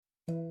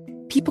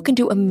People can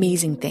do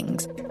amazing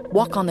things.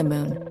 Walk on the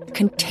moon,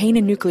 contain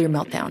a nuclear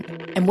meltdown.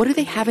 And what do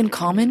they have in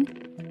common?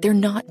 They're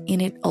not in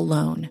it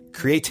alone.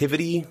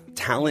 Creativity,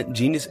 talent,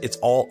 genius, it's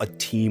all a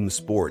team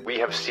sport. We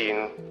have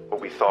seen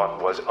what we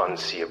thought was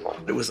unseeable.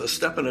 It was a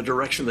step in a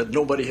direction that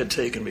nobody had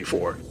taken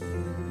before.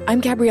 I'm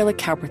Gabriella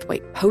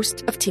Cowperthwaite,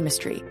 host of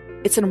Teamistry.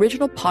 It's an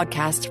original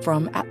podcast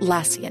from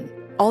Atlassian,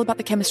 all about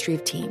the chemistry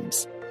of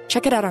teams.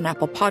 Check it out on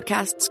Apple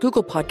Podcasts,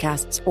 Google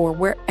Podcasts, or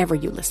wherever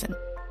you listen.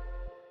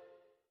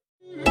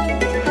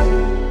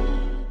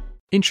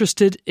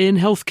 Interested in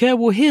healthcare?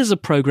 Well, here's a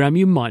programme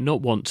you might not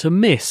want to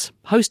miss.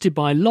 Hosted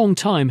by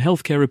long-time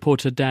healthcare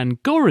reporter Dan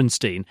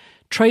Gorenstein,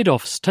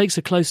 Trade-Offs takes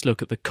a close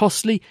look at the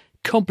costly,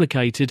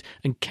 complicated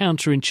and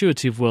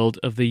counterintuitive world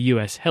of the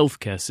US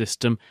healthcare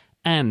system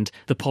and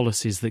the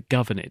policies that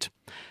govern it.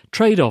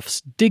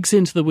 Trade-Offs digs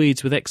into the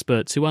weeds with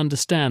experts who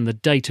understand the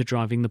data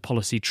driving the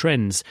policy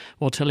trends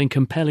while telling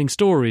compelling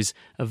stories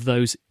of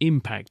those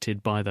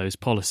impacted by those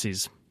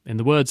policies. In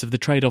the words of the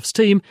Trade-Offs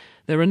team,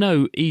 there are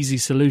no easy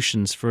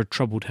solutions for a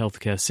troubled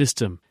healthcare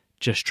system,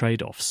 just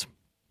trade-offs.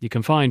 You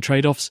can find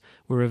Trade-Offs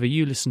wherever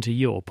you listen to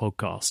your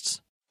podcasts.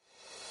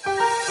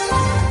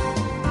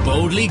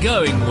 Boldly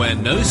going where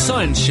no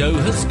science show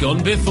has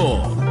gone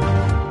before.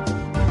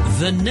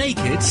 The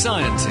Naked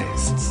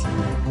Scientists.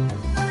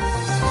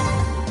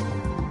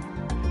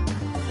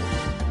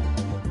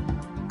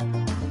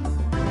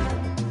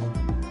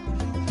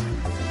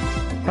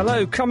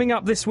 Hello, coming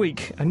up this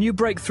week, a new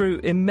breakthrough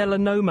in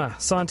melanoma.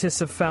 Scientists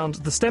have found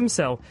the stem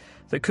cell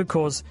that could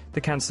cause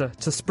the cancer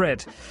to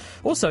spread.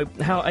 Also,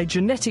 how a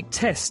genetic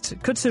test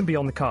could soon be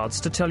on the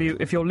cards to tell you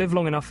if you'll live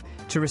long enough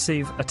to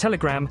receive a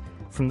telegram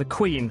from the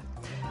Queen.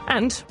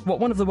 And what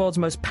one of the world's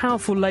most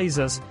powerful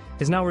lasers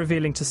is now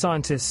revealing to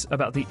scientists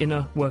about the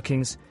inner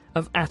workings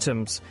of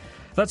atoms.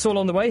 That's all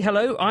on the way.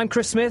 Hello, I'm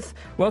Chris Smith.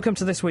 Welcome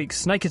to this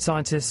week's Naked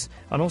Scientists.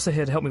 And also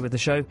here to help me with the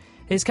show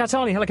is Kat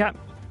Arney. Hello, Kat.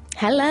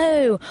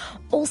 Hello!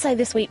 Also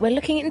this week we're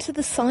looking into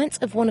the science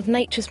of one of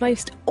nature's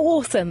most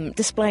awesome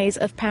displays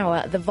of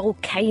power, the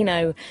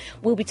volcano.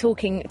 We'll be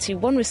talking to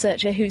one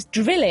researcher who's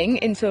drilling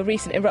into a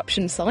recent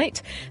eruption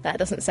site, that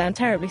doesn't sound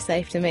terribly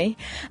safe to me,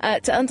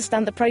 to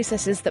understand the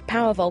processes that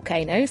power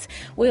volcanoes.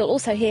 We'll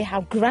also hear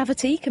how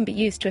gravity can be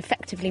used to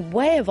effectively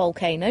weigh a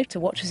volcano to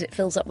watch as it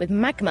fills up with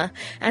magma.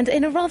 And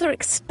in a rather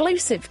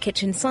explosive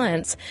kitchen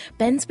science,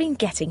 Ben's been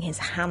getting his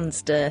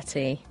hands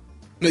dirty.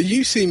 Now,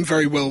 you seem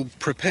very well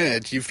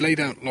prepared. You've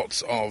laid out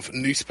lots of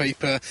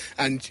newspaper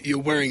and you're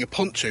wearing a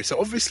poncho, so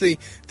obviously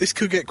this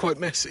could get quite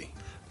messy.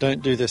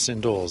 Don't do this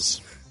indoors.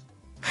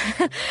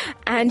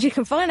 And you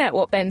can find out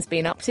what Ben's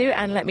been up to,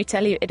 and let me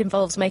tell you, it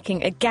involves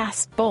making a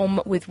gas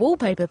bomb with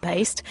wallpaper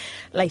paste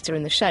later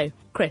in the show.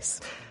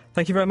 Chris.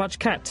 Thank you very much,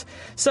 Kat.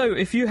 So,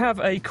 if you have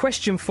a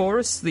question for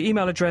us, the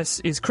email address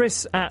is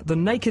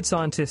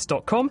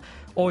chris@thenakedscientist.com,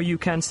 or you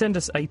can send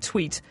us a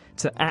tweet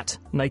to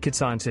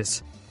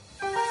 @nakedscientists.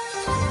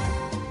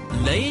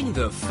 Laying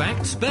the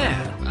facts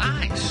bare.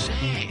 I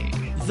say.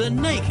 The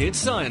Naked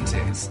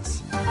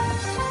Scientists.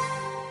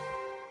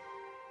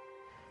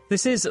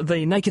 This is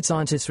The Naked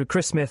Scientists with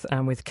Chris Smith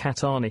and with Kat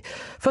Arney.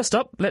 First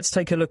up, let's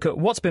take a look at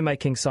what's been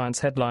making science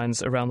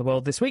headlines around the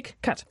world this week.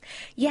 Kat.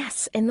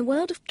 Yes, in the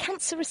world of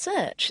cancer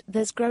research,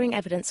 there's growing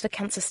evidence for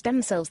cancer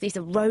stem cells. These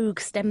are rogue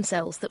stem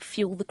cells that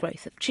fuel the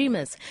growth of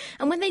tumours.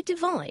 And when they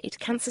divide,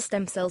 cancer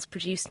stem cells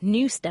produce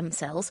new stem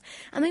cells,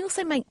 and they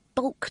also make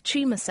bulk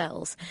tumour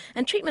cells.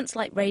 And treatments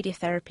like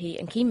radiotherapy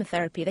and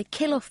chemotherapy, they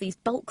kill off these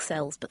bulk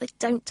cells, but they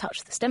don't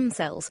touch the stem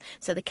cells.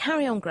 So they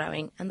carry on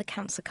growing and the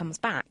cancer comes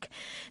back.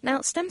 Now,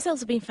 stem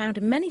cells have been found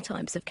in many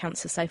types of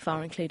cancer so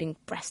far, including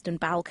breast and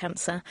bowel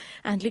cancer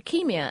and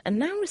leukemia. And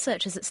now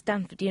researchers at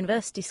Stanford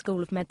University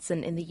School of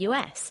Medicine in the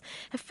US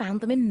have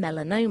found them in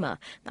melanoma.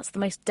 That's the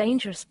most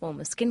dangerous form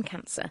of skin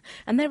cancer.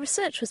 And their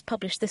research was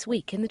published this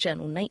week in the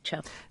journal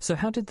Nature. So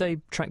how did they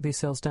track these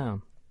cells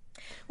down?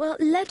 Well,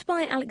 led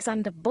by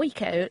Alexander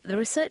Boyko, the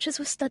researchers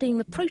were studying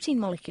the protein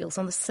molecules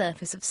on the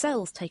surface of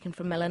cells taken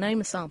from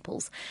melanoma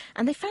samples,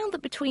 and they found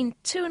that between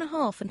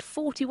 2.5% and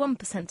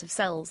 41% of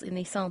cells in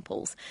these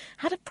samples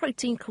had a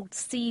protein called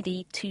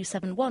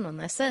CD271 on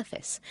their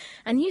surface.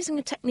 And using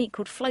a technique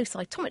called flow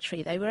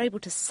cytometry, they were able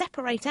to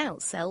separate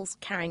out cells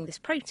carrying this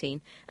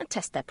protein and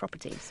test their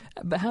properties.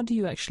 But how do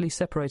you actually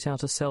separate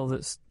out a cell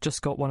that's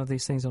just got one of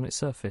these things on its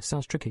surface?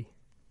 Sounds tricky.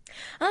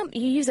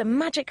 You use a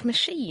magic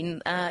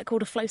machine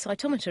called a flow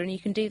cytometer, and you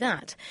can do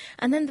that.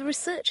 And then the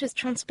researchers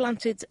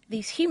transplanted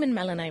these human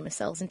melanoma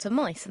cells into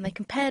mice, and they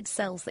compared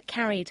cells that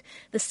carried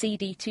the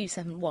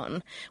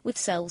CD271 with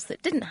cells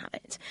that didn't have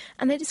it.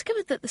 And they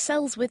discovered that the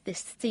cells with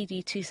this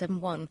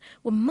CD271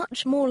 were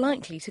much more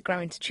likely to grow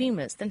into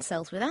tumours than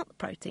cells without the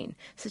protein,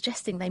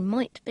 suggesting they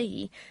might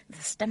be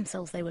the stem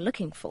cells they were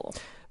looking for.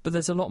 But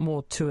there's a lot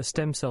more to a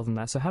stem cell than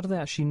that, so how do they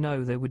actually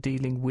know they were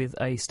dealing with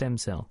a stem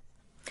cell?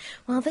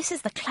 Well, this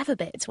is the clever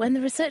bit. When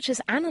the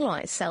researchers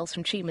analysed cells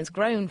from tumours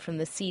grown from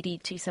the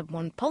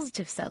CD271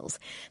 positive cells,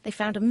 they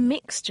found a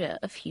mixture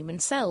of human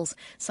cells.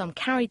 Some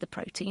carried the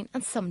protein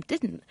and some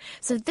didn't.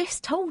 So this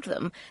told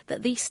them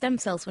that these stem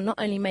cells were not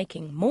only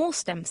making more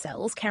stem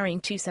cells carrying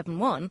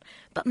 271,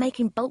 but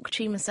making bulk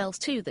tumour cells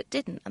too that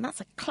didn't. And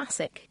that's a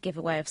classic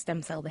giveaway of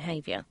stem cell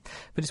behaviour.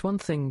 But it's one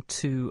thing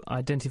to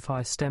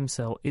identify a stem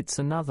cell, it's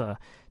another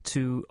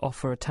to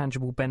offer a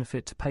tangible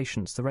benefit to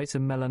patients. The rates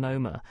of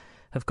melanoma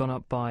have gone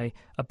up by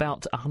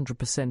about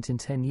 100% in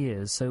 10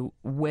 years. So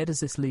where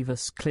does this leave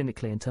us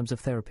clinically in terms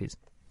of therapies?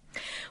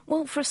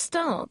 Well, for a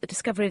start, the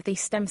discovery of these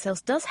stem cells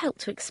does help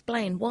to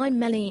explain why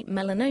many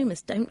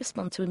melanomas don't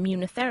respond to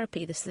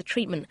immunotherapy. This is a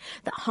treatment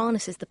that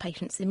harnesses the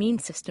patient's immune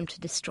system to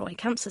destroy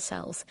cancer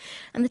cells.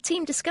 And the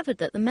team discovered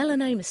that the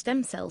melanoma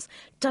stem cells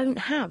don't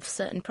have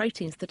certain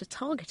proteins that are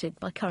targeted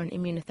by current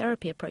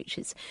immunotherapy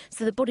approaches.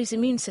 So the body's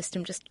immune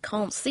system just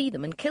can't see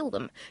them and kill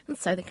them, and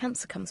so the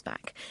cancer comes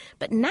back.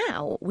 But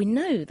now we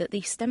know that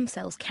these stem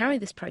cells carry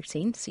this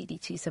protein,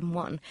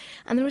 CD271,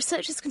 and the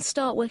researchers can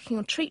start working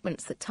on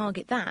treatments that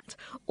target that,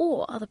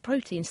 or other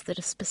proteins that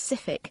are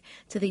specific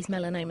to these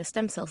melanoma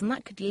stem cells, and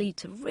that could lead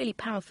to really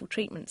powerful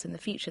treatments in the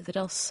future that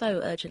are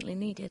so urgently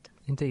needed.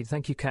 Indeed.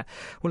 Thank you, Kat.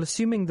 Well,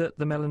 assuming that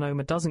the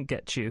melanoma doesn't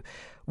get you,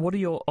 what are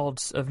your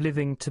odds of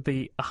living to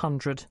be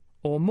 100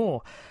 or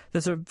more?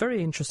 There's a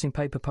very interesting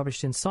paper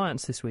published in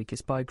Science this week.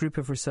 It's by a group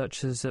of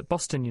researchers at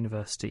Boston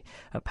University,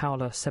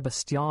 Paola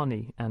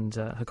Sebastiani and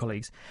her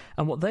colleagues.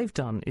 And what they've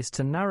done is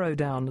to narrow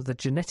down the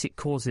genetic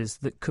causes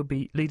that could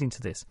be leading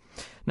to this.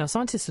 Now,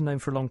 scientists have known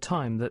for a long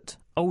time that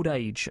old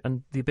age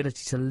and the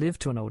ability to live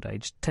to an old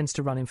age tends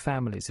to run in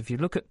families. If you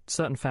look at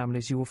certain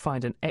families, you will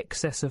find an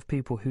excess of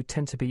people who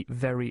tend to be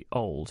very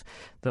old.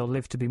 They'll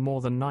live to be more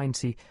than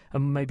 90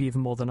 and maybe even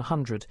more than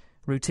 100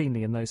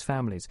 routinely in those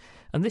families.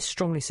 And this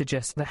strongly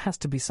suggests there has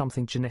to be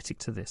something genetic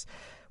to this.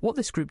 What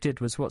this group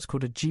did was what's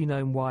called a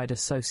genome-wide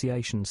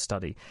association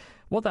study.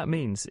 What that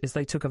means is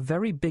they took a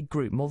very big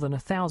group, more than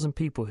 1,000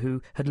 people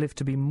who had lived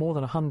to be more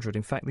than 100.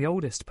 In fact, the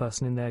oldest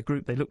person in their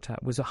group they looked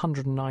at was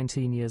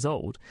 119 years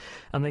old.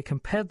 And they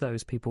compared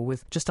those people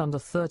with just under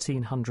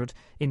 1,300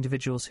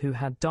 individuals who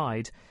had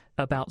died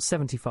about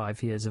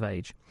 75 years of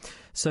age.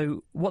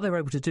 So what they were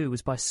able to do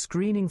was by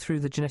screening through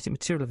the genetic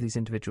material of these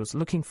individuals,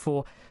 looking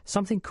for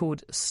something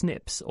called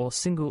SNPs, or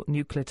single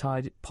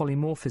nucleotide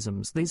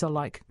polymorphisms. These are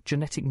like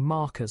genetic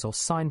markers or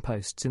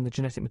signposts in the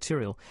genetic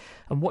material.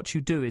 And what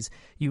you do is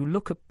you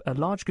look at a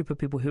large group of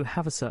people who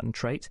have a certain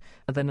trait,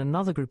 and then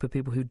another group of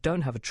people who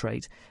don't have a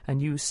trait,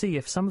 and you see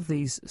if some of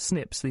these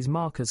SNPs, these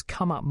markers,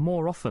 come up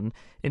more often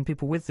in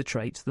people with the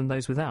trait than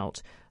those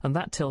without. And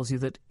that tells you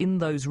that in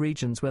those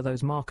regions where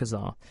those markers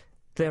are,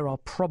 there are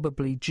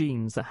probably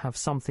genes that have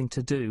something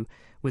to do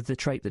with the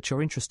trait that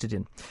you're interested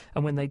in.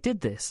 And when they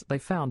did this, they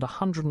found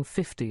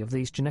 150 of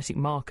these genetic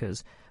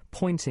markers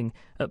pointing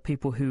at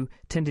people who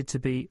tended to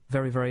be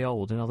very, very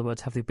old, in other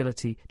words, have the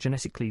ability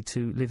genetically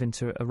to live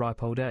into a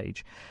ripe old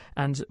age.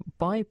 And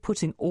by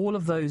putting all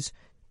of those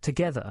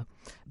together,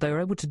 they were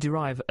able to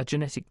derive a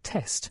genetic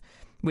test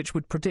which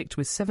would predict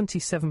with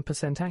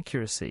 77%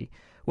 accuracy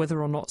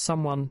whether or not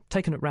someone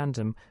taken at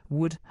random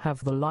would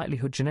have the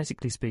likelihood,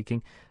 genetically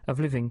speaking, of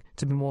living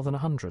to be more than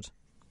 100.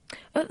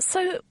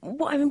 So,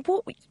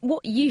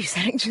 what use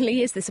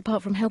actually is this,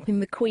 apart from helping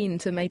the Queen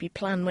to maybe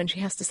plan when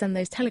she has to send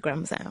those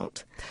telegrams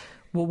out?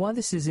 Well, why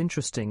this is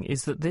interesting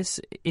is that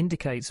this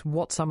indicates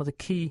what some of the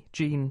key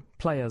gene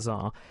players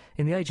are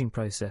in the ageing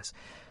process.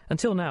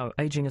 Until now,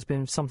 ageing has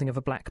been something of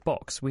a black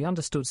box. We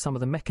understood some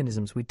of the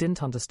mechanisms. We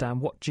didn't understand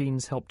what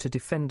genes help to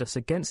defend us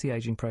against the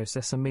ageing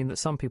process and mean that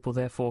some people,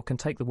 therefore, can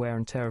take the wear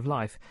and tear of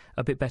life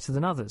a bit better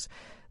than others.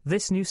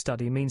 This new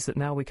study means that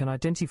now we can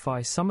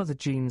identify some of the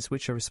genes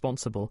which are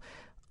responsible,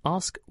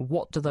 ask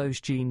what do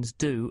those genes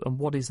do and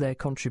what is their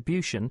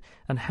contribution,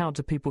 and how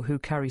do people who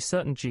carry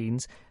certain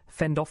genes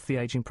fend off the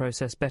ageing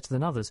process better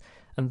than others,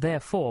 and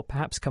therefore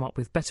perhaps come up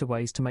with better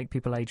ways to make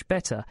people age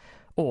better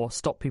or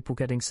stop people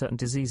getting certain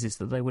diseases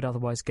that they would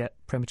otherwise get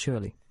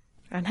prematurely.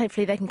 And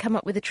hopefully they can come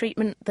up with a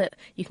treatment that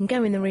you can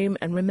go in the room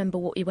and remember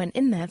what you went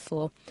in there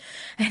for.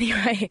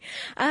 Anyway,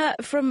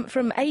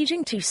 from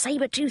ageing to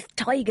saber-toothed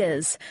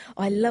tigers.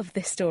 I love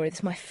this story. This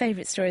is my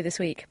favourite story this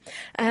week.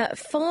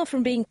 Far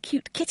from being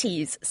cute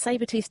kitties,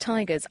 saber-toothed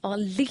tigers are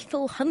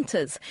lethal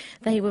hunters.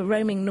 They were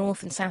roaming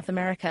North and South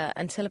America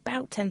until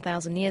about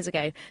 10,000 years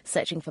ago,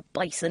 searching for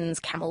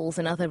bisons, camels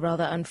and other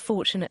rather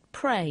unfortunate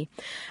prey.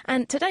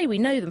 And today we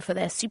know them for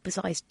their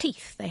supersized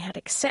teeth. They had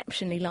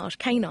exceptionally large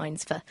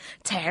canines for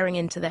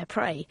tearing into their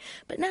prey.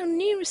 But now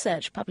new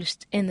research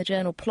published in the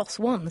journal PLOS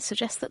ONE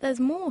suggests that there's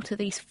more to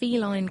these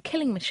feline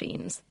killing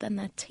machines than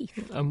their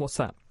teeth. And what's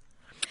that?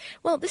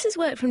 Well, this is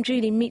work from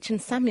Julie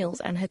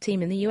Meacham-Samuels and her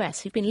team in the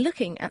US, who've been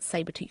looking at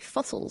saber-tooth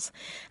fossils.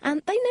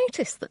 And they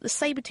noticed that the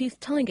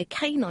saber-toothed tiger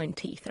canine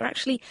teeth are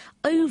actually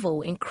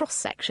oval in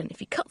cross-section.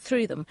 If you cut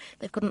through them,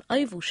 they've got an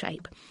oval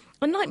shape.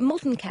 unlike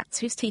modern cats,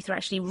 whose teeth are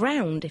actually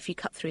round if you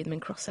cut through them in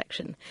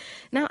cross-section.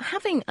 Now,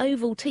 having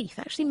oval teeth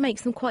actually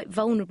makes them quite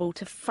vulnerable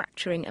to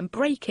fracturing and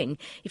breaking.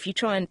 If you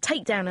try and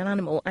take down an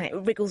animal and it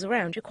wriggles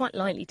around, you're quite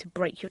likely to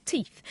break your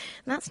teeth.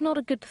 And that's not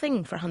a good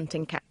thing for a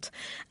hunting cat.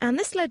 And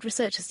this led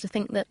researchers to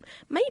think that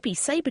maybe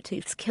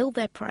saber-tooths killed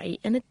their prey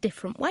in a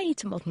different way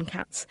to modern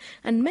cats,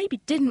 and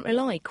maybe didn't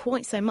rely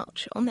quite so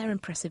much on their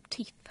impressive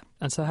teeth.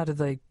 And so how did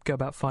they go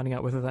about finding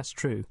out whether that's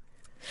true?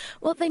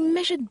 Well, they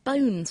measured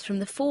bones from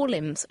the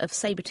forelimbs of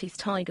saber-toothed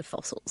tiger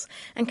fossils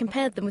and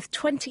compared them with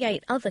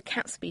 28 other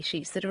cat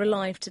species that are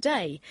alive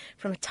today,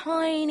 from a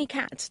tiny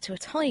cat to a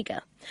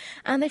tiger.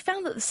 And they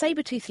found that the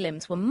saber-toothed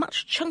limbs were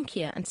much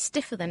chunkier and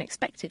stiffer than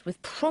expected,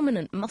 with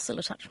prominent muscle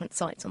attachment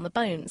sites on the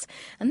bones.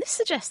 And this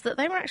suggests that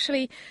they were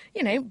actually,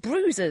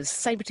 bruisers.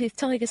 Saber-toothed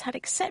tigers had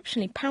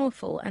exceptionally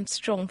powerful and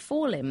strong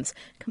forelimbs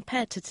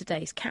compared to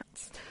today's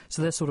cats.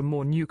 So they're sort of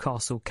more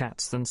Newcastle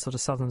cats than sort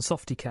of southern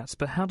softy cats.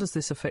 But how does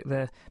this affect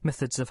their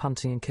methods of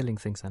hunting and killing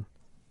things then?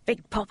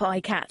 Big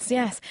Popeye cats,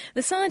 yes.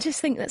 The scientists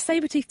think that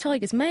saber-toothed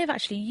tigers may have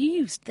actually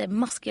used their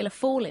muscular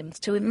forelimbs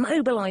to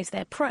immobilise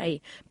their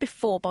prey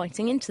before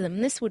biting into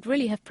them. This would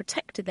really have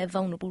protected their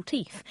vulnerable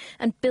teeth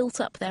and built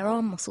up their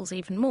arm muscles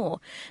even more.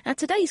 Now,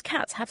 today's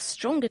cats have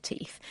stronger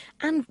teeth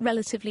and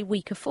relatively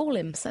weaker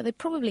forelimbs, so they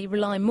probably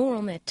rely more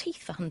on their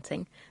teeth for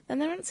hunting than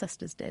their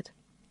ancestors did.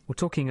 Well,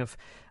 talking of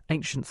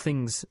ancient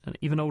things,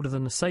 even older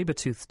than a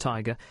saber-toothed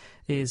tiger,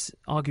 is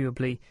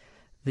arguably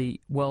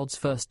the world's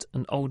first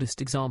and oldest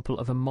example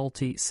of a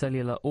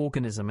multicellular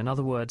organism. In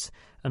other words,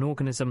 an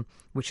organism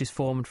which is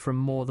formed from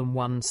more than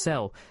one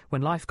cell.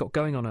 When life got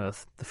going on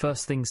Earth, the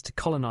first things to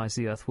colonise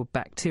the Earth were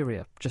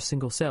bacteria, just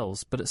single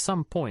cells. But at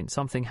some point,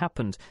 something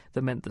happened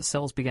that meant that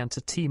cells began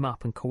to team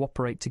up and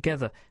cooperate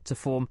together to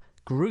form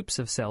groups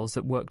of cells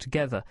that work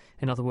together.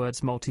 In other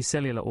words,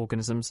 multicellular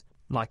organisms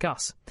like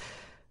us.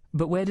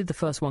 But where did the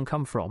first one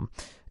come from?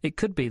 It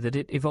could be that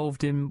it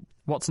evolved in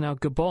what's now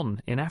Gabon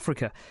in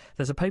Africa.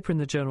 There's a paper in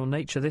the journal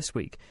Nature this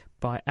week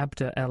by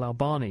Abder El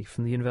Albani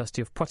from the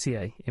University of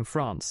Poitiers in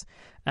France,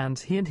 and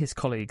he and his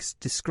colleagues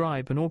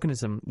describe an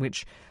organism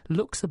which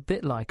looks a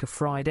bit like a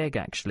fried egg,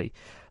 actually.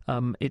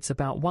 It's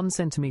about 1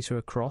 centimetre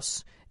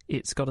across.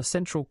 It's got a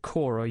central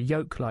core or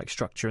yolk-like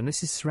structure, and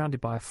this is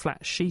surrounded by a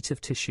flat sheet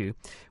of tissue,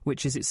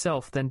 which is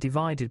itself then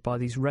divided by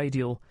these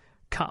radial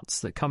cuts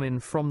that come in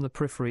from the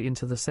periphery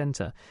into the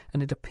centre,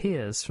 and it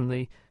appears from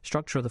the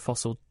structure of the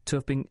fossil to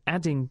have been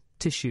adding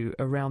tissue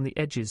around the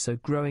edges, so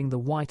growing the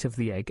white of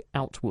the egg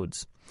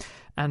outwards.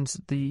 And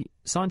the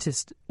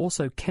scientists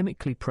also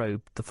chemically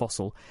probed the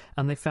fossil,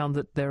 and they found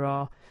that there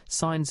are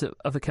signs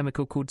of a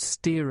chemical called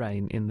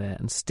stearine in there.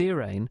 And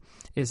stearine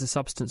is a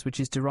substance which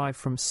is derived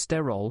from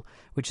sterol,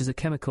 which is a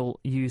chemical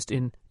used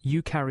in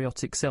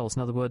eukaryotic cells,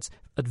 in other words,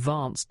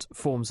 advanced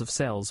forms of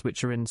cells,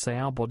 which are in, say,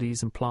 our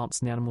bodies and plants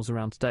and the animals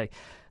around today.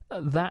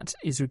 That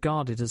is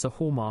regarded as a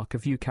hallmark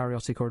of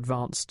eukaryotic or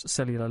advanced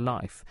cellular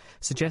life,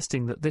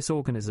 suggesting that this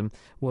organism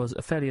was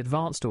a fairly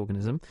advanced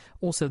organism.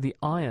 Also, the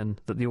iron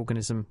that the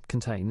organism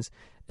contains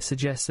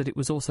suggests that it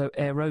was also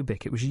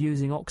aerobic. It was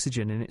using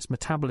oxygen in its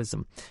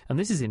metabolism. And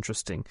this is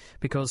interesting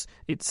because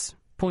its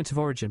point of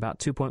origin, about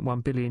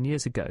 2.1 billion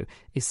years ago,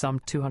 is some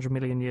 200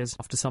 million years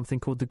after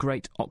something called the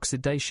Great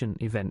Oxidation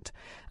Event.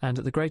 And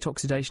at the Great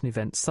Oxidation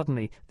Event,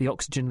 suddenly the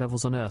oxygen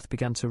levels on Earth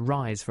began to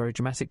rise very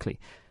dramatically,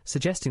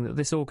 suggesting that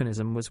this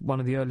organism was one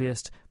of the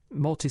earliest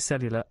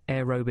multicellular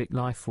aerobic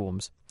life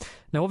forms.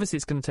 Now, obviously,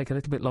 it's going to take a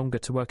little bit longer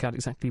to work out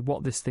exactly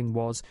what this thing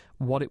was,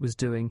 what it was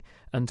doing,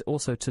 and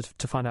also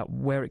to find out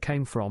where it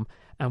came from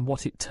and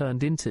what it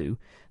turned into.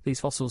 These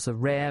fossils are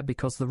rare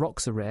because the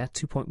rocks are rare,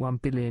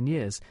 2.1 billion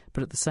years,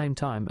 but at the same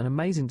time, an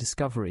amazing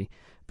discovery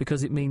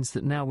because it means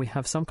that now we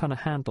have some kind of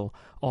handle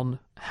on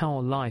how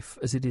life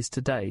as it is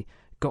today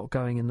got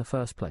going in the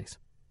first place.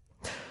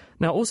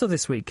 Now, also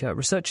this week,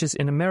 researchers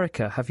in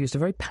America have used a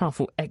very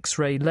powerful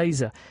X-ray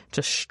laser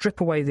to strip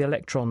away the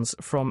electrons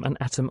from an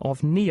atom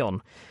of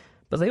neon.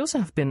 But they also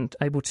have been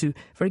able to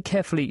very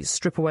carefully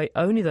strip away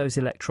only those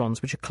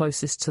electrons which are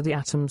closest to the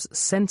atom's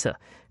centre,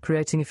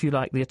 creating, if you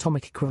like, the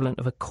atomic equivalent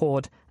of a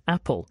cored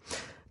apple.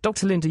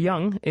 Dr. Linda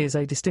Young is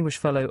a Distinguished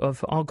Fellow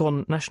of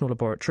Argonne National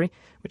Laboratory,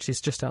 which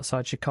is just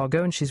outside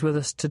Chicago, and she's with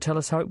us to tell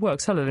us how it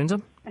works. Hello, Linda.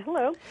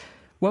 Hello.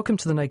 Welcome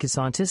to The Naked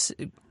Scientist.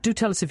 Do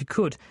tell us, if you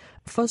could,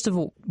 first of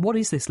all, what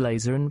is this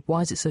laser and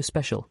why is it so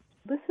special?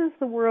 This is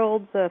the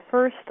world's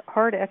first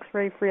hard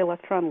X-ray free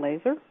electron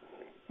laser,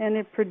 and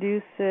it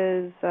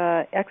produces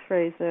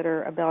X-rays that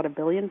are about 1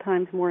 billion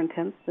times more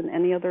intense than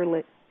any other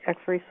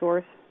X-ray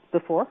source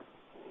before.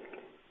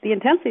 The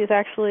intensity is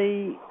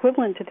actually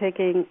equivalent to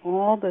taking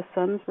all the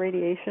sun's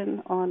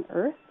radiation on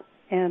Earth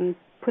and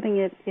putting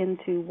it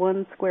into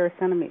 1 square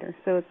centimeter.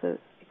 So it's an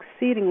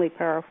exceedingly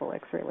powerful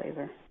X-ray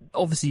laser.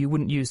 Obviously, you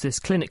wouldn't use this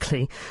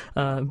clinically,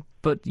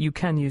 but you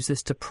can use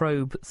this to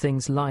probe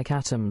things like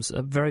atoms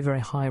at very, very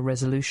high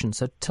resolution.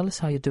 So tell us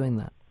how you're doing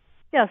that.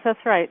 Yes, that's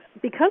right.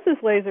 Because this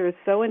laser is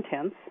so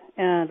intense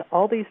and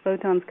all these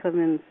photons come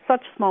in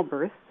such small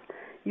bursts,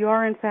 you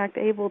are in fact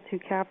able to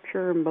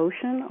capture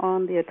motion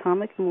on the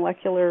atomic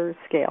molecular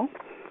scale.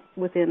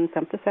 within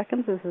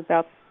femtoseconds is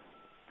about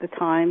the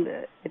time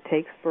that it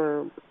takes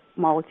for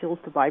molecules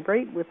to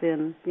vibrate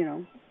within,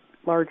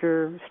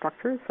 larger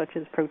structures such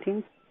as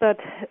proteins. But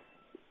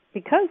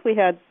because we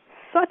had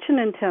such an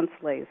intense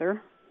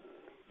laser,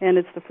 and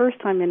it's the first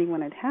time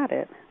anyone had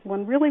it,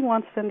 one really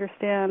wants to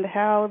understand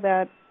how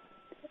that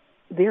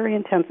very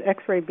intense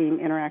X-ray beam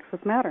interacts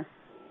with matter.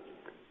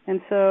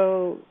 And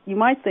so you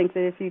might think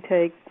that if you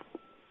take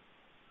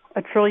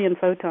 1 trillion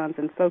photons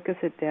and focus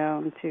it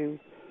down to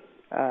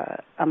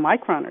a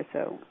micron or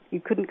so,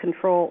 you couldn't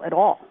control at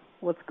all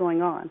what's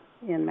going on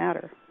in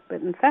matter.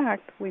 But in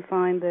fact, we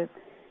find that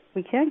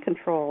we can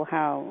control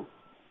how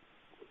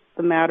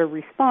the matter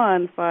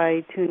responds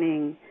by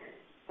tuning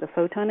the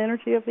photon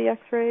energy of the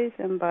X-rays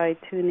and by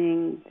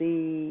tuning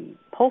the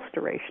pulse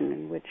duration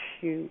in which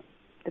you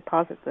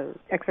deposit those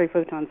X-ray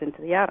photons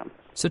into the atom.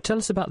 So tell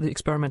us about the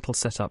experimental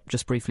setup,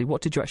 just briefly.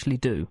 What did you actually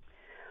do?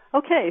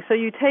 Okay, so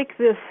you take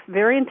this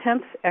very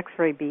intense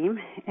X-ray beam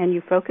and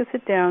you focus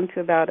it down to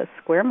about a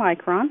square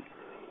micron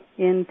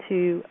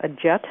into a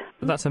jet.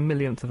 That's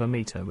 1/millionth of a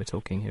metre we're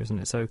talking here, isn't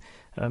it? So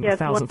yes,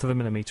 1,000th of a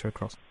millimetre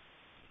across.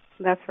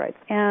 That's right.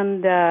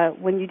 And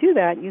when you do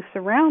that, you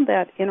surround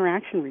that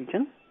interaction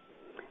region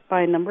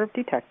by a number of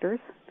detectors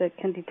that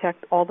can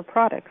detect all the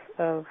products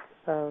of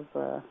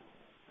the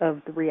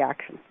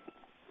reaction.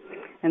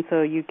 And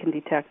so you can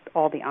detect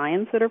all the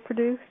ions that are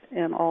produced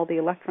and all the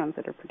electrons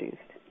that are produced.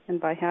 And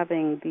by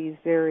having these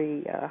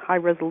very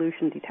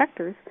high-resolution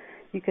detectors,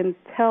 you can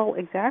tell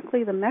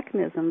exactly the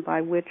mechanism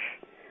by which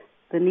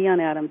the neon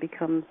atom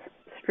becomes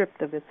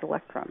stripped of its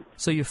electrons.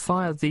 So you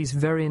fire these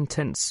very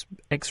intense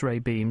X-ray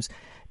beams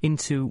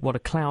into, a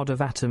cloud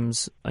of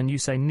atoms, and you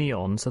say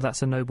neon, so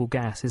that's a noble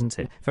gas, isn't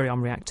it? Very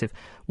unreactive.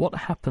 What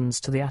happens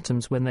to the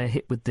atoms when they're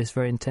hit with this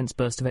very intense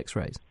burst of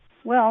X-rays?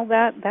 Well,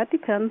 that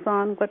depends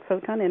on what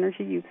photon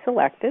energy you've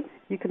selected.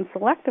 You can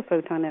select a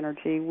photon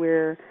energy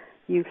where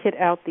you hit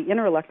out the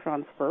inner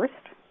electrons first,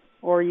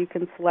 or you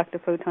can select a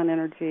photon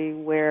energy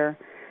where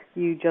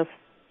you just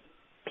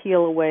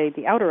peel away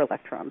the outer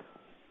electrons.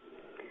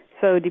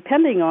 So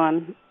depending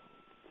on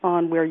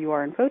where you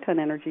are in photon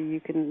energy, you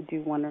can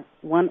do one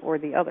or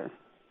the other.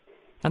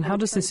 And how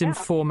does this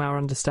inform our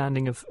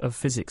understanding of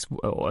physics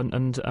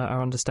and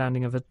our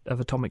understanding of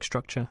atomic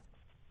structure?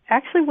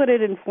 Actually, what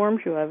it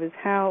informs you of is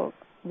how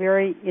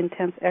very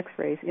intense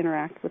X-rays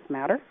interact with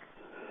matter.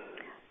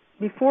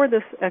 Before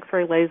this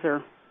X-ray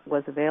laser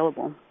was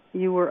available,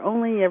 you were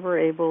only ever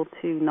able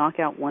to knock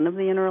out one of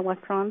the inner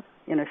electrons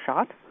in a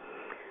shot.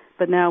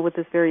 But now with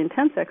this very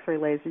intense X-ray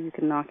laser, you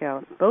can knock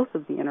out both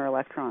of the inner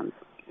electrons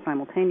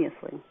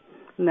simultaneously.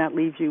 And that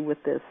leaves you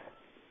with this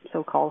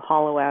so-called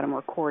hollow atom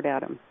or cord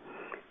atom.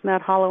 And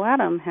that hollow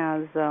atom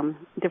has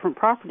different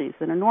properties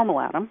than a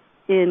normal atom,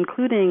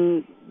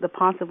 including the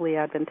possibly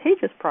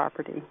advantageous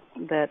property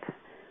that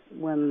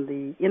when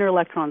the inner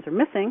electrons are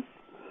missing,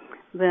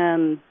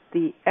 then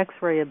the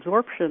X-ray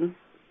absorption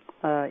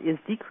is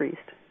decreased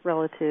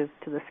relative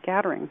to the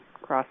scattering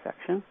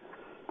cross-section.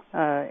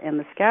 And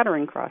the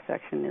scattering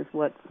cross-section is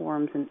what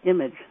forms an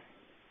image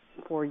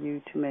for you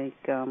to make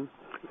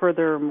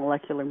further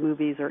molecular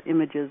movies or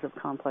images of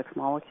complex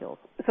molecules.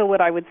 So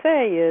what I would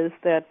say is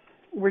that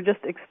we're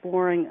just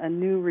exploring a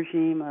new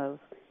regime of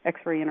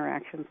X-ray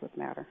interactions with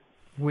matter.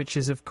 Which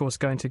is, of course,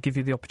 going to give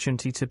you the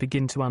opportunity to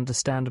begin to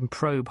understand and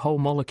probe whole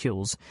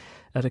molecules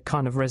at a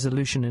kind of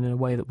resolution in a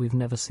way that we've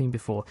never seen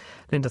before.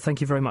 Linda,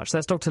 thank you very much.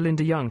 That's Dr.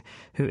 Linda Young,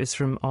 who is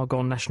from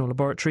Argonne National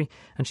Laboratory,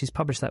 and she's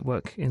published that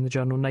work in the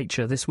journal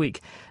Nature this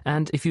week.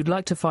 And if you'd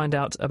like to find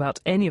out about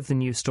any of the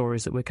news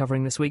stories that we're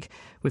covering this week,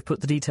 we've put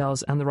the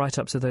details and the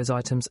write-ups of those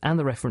items and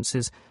the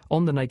references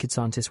on the Naked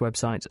Scientist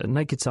website at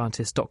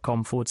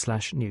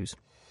nakedscientist.com/news.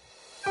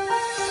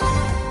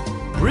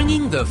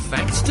 Bringing the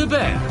facts to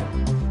bear.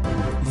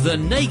 The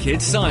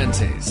Naked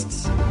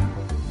Scientists.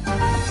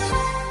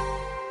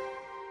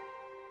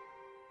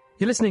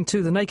 You're listening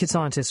to The Naked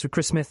Scientists with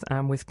Chris Smith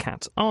and with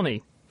Kat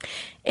Arney.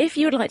 If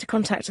you would like to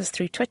contact us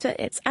through Twitter,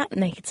 it's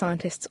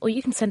 @NakedScientists, or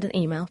you can send an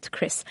email to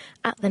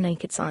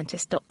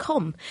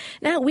chris@thenakedscientist.com.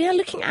 Now, we are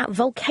looking at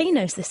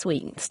volcanoes this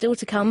week. Still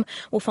to come,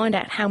 we'll find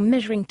out how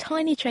measuring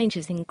tiny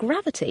changes in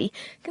gravity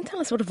can tell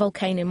us what a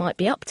volcano might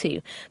be up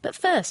to. But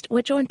first,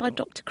 we're joined by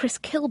Dr. Chris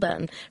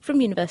Kilburn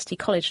from University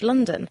College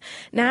London.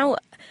 Now,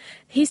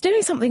 he's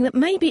doing something that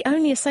may be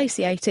only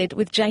associated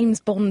with James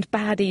Bond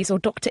baddies or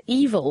Dr.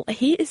 Evil.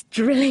 He is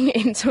drilling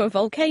into a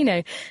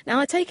volcano. Now,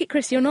 I take it,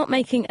 Chris, you're not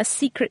making a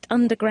secret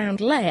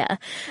underground layer,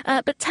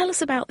 but tell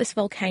us about this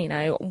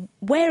volcano.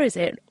 Where is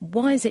it?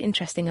 Why is it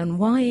interesting? And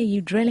why are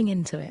you drilling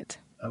into it?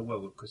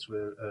 Well, because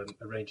we're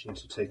arranging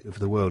to take over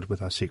the world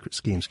with our secret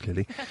schemes,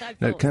 clearly.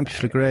 Now,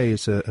 Campiflagre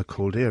is a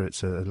caldera.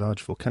 It's a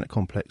large volcanic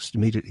complex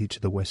immediately to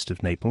the west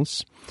of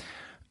Naples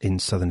in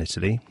southern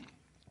Italy.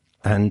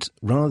 And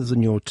rather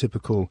than your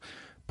typical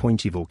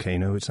pointy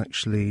volcano, it's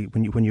actually,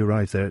 when you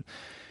arrive there,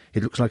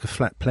 it looks like a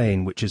flat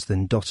plain which is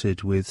then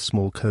dotted with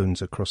small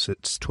cones across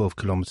its 12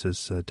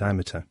 kilometres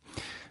diameter.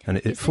 And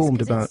it formed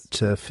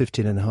about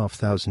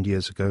 15,500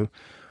 years ago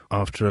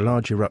after a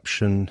large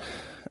eruption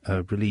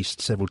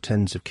released several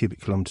tens of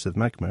cubic kilometres of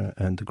magma,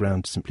 and the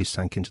ground simply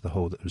sank into the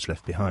hole that was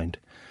left behind.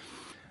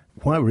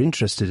 Why we're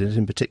interested in it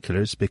in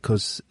particular is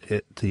because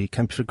the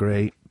Campi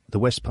Flegrei, the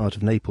west part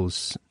of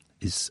Naples,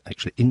 is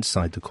actually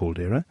inside the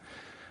caldera,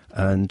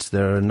 and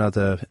there are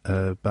another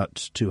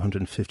about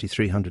 250,000,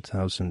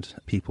 300,000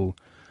 people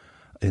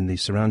in the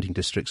surrounding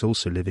districts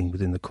also living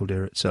within the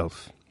caldera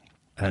itself.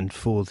 And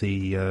for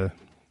the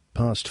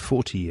past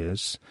 40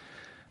 years,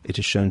 it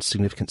has shown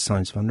significant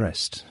signs of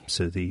unrest.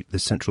 So the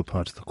central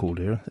part of the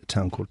caldera, a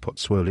town called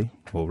Pozzuoli,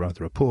 or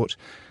rather a port,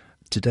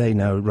 today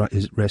now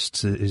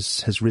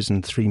has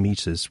risen 3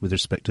 metres with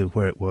respect to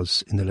where it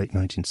was in the late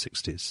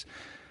 1960s.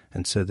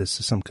 And so there's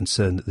some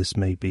concern that this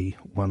may be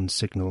one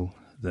signal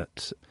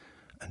that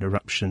an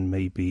eruption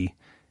may be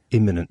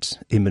imminent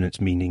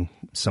meaning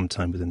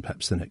sometime within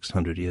perhaps the next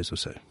 100 years or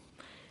so.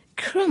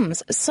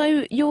 Crumbs.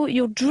 So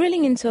you're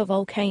drilling into a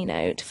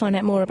volcano to find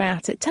out more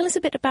about it. Tell us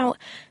a bit about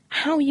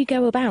how you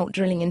go about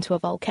drilling into a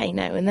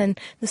volcano, and then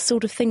the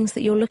sort of things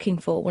that you're looking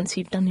for once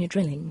you've done your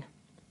drilling.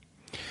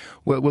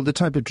 Well, the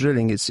type of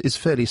drilling is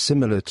fairly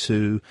similar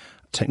to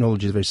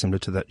technology is very similar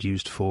to that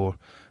used for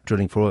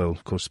drilling for oil.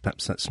 Of course,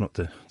 perhaps that's not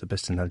the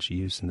best analogy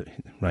used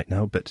right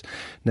now, but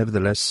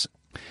nevertheless.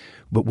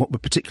 But what we're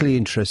particularly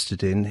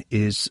interested in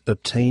is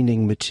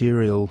obtaining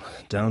material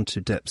down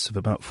to depths of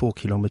about 4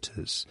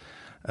 kilometres.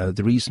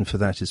 The reason for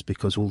that is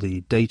because all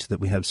the data that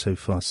we have so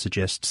far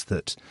suggests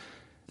that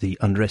the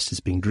unrest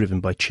is being driven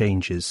by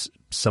changes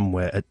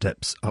somewhere at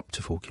depths up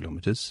to 4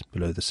 kilometres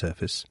below the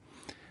surface.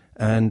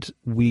 And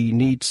we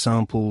need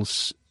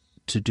samples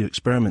to do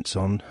experiments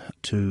on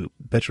to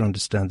better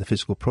understand the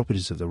physical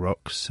properties of the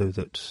rock so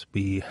that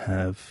we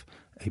have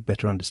a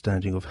better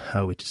understanding of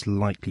how it is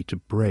likely to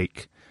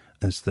break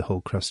as the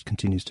whole crust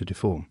continues to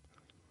deform.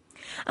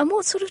 And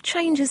what sort of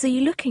changes are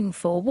you looking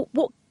for?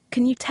 What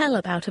can you tell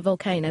about a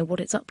volcano, what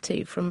it's up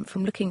to from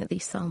looking at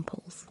these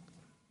samples?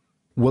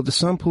 Well, the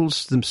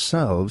samples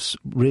themselves,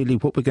 really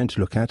what we're going to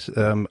look at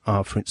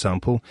are, for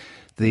example,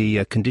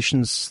 the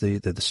conditions,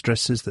 the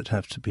stresses that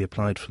have to be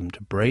applied for them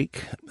to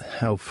break,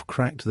 how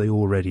cracked they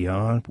already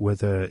are,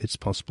 whether it's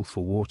possible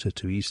for water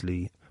to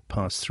easily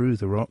pass through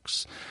the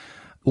rocks.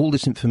 All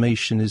this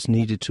information is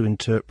needed to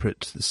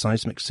interpret the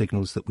seismic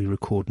signals that we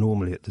record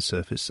normally at the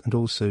surface, and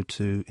also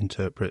to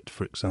interpret,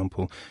 for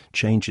example,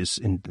 changes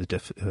in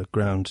the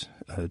ground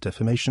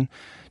deformation,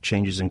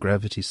 changes in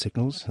gravity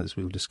signals, as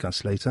we'll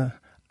discuss later.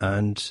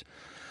 And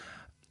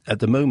at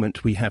the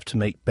moment, we have to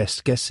make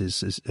best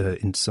guesses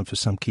for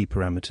some key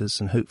parameters,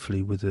 and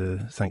hopefully,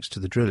 thanks to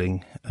the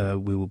drilling,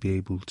 we will be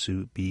able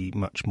to be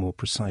much more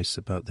precise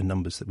about the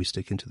numbers that we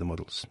stick into the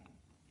models.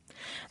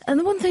 And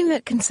the one thing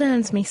that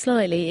concerns me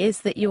slightly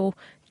is that you're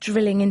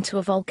drilling into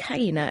a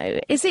volcano.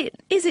 Is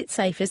it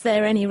safe? Is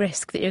there any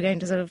risk that you're going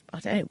to sort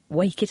of,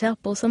 wake it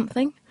up or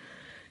something?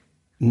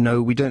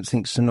 No, we don't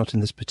think so, not in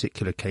this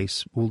particular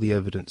case. All the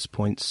evidence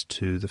points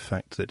to the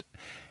fact that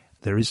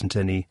there isn't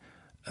any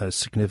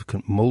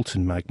significant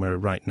molten magma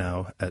right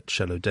now at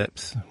shallow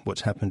depth.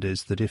 What's happened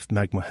is that if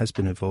magma has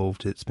been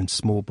evolved, it's been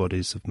small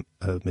bodies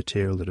of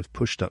material that have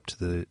pushed up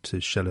to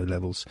shallow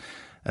levels,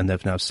 and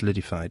they've now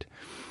solidified.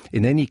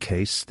 In any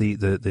case, the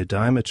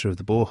diameter of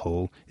the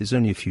borehole is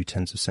only a few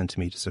tens of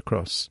centimetres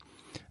across,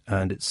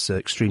 and it's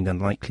extremely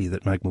unlikely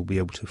that magma will be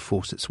able to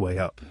force its way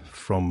up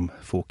from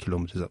 4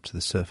 kilometres up to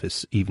the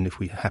surface, even if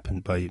we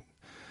happen by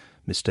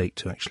mistake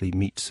to actually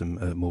meet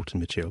some molten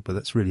material, but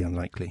that's really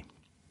unlikely.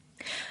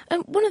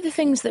 One of the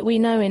things that we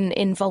know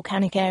in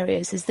volcanic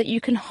areas is that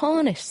you can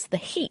harness the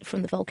heat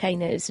from the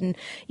volcanoes and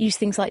use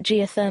things like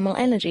geothermal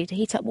energy to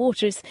heat up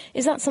water.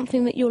 Is that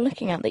something that you're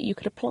looking at that you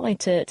could apply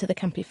to the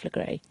Campi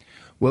Flegrei?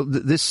 Well,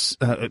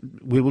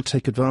 we will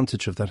take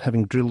advantage of that.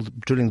 Having drilling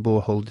the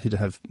borehole did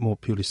have more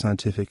purely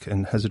scientific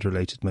and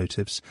hazard-related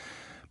motives.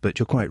 But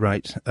you're quite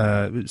right.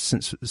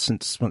 Since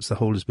once the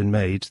hole has been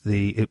made,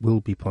 it will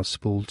be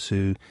possible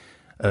to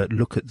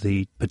look at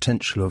the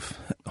potential of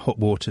hot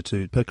water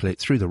to percolate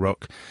through the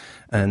rock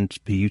and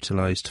be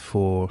utilised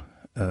for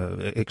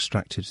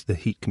extracted. The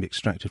heat can be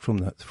extracted from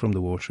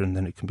the water, and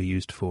then it can be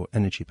used for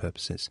energy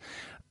purposes.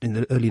 In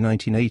the early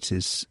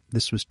 1980s,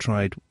 this was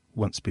tried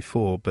once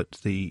before, but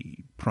the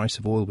price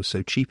of oil was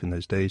so cheap in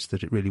those days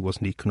that it really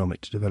wasn't economic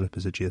to develop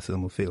as a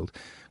geothermal field.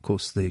 Of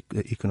course, the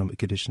economic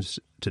conditions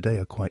today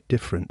are quite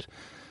different,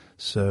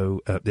 so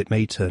it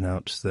may turn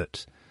out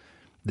that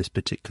this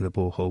particular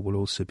borehole will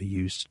also be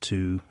used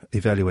to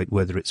evaluate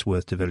whether it's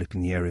worth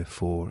developing the area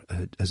for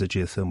as a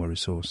geothermal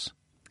resource.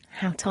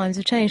 How times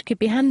have changed could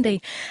be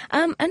handy.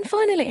 And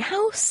finally,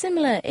 how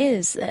similar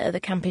is the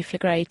Campi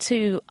Flegrei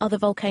to other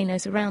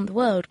volcanoes around the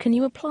world? Can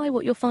you apply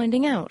what you're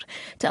finding out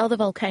to other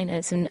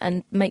volcanoes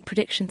and make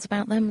predictions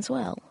about them as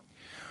well?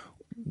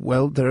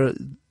 Well, there are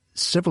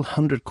several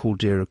hundred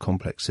caldera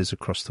complexes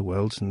across the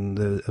world,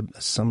 and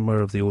somewhere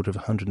of the order of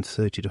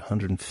 130 to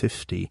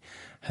 150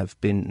 have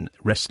been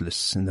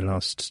restless in the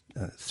last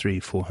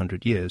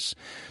 300-400 years.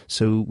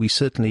 So we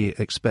certainly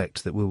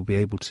expect that we'll be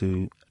able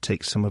to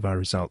take some of our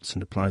results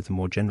and apply them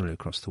more generally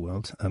across the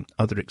world.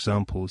 Other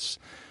examples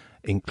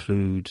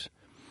include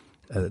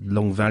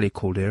Long Valley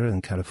caldera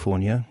in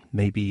California,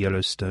 maybe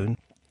Yellowstone,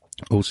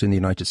 also in the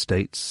United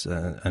States,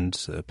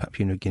 and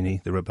Papua New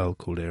Guinea, the Rabaul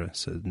caldera,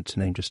 so to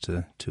name just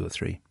 2 or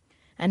 3.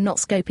 And not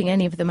scoping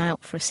any of them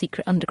out for a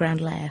secret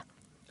underground lair.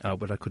 Oh,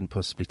 but I couldn't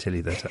possibly tell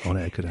you that on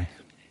air, could I?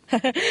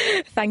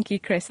 Thank you,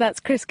 Chris. That's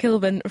Chris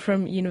Kilburn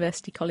from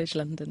University College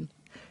London.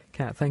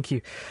 Kat, thank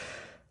you.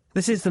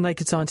 This is The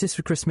Naked Scientist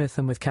with Chris Smith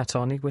and with Kat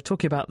Arney. We're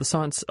talking about the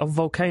science of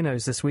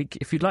volcanoes this week.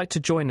 If you'd like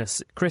to join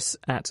us,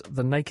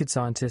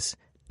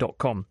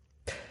 chris@thenakedscientist.com.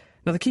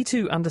 Now, the key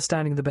to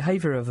understanding the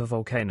behaviour of a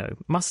volcano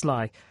must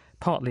lie,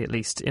 partly at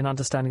least, in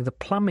understanding the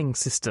plumbing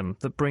system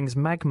that brings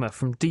magma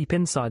from deep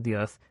inside the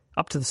Earth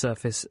up to the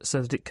surface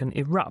so that it can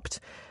erupt.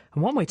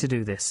 And one way to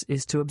do this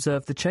is to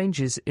observe the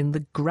changes in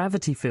the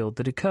gravity field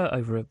that occur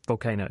over a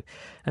volcano.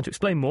 And to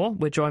explain more,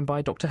 we're joined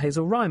by Dr.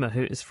 Hazel Reimer,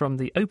 who is from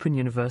the Open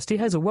University.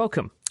 Hazel,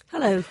 welcome.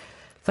 Hello.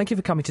 Thank you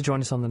for coming to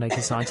join us on The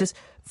Naked Scientist.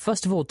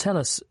 First of all, tell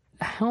us,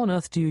 how on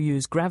earth do you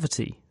use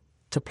gravity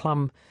to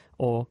plumb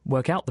or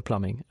work out the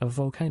plumbing of a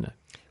volcano?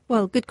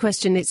 Well, good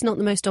question. It's not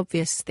the most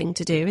obvious thing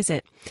to do, is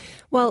it?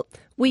 Well,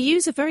 we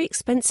use a very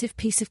expensive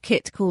piece of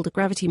kit called a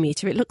gravity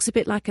meter. It looks a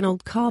bit like an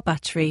old car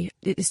battery.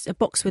 It's a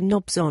box with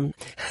knobs on.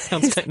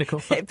 Sounds technical.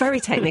 Very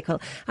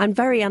technical and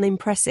very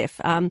unimpressive.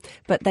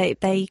 But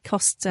they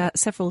cost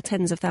several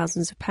tens of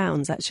thousands of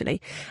pounds,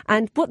 actually.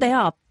 And what they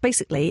are,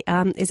 basically,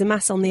 is a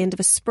mass on the end of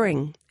a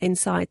spring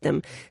inside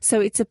them. So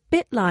it's a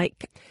bit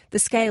like the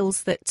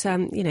scales that,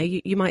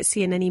 you might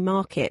see in any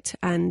market.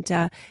 And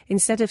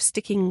instead of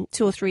sticking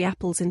 2 or 3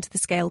 apples into the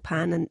scale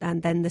pan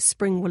and then the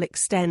spring will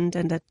extend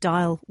and a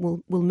dial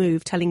will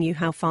move, telling you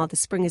how far the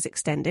spring is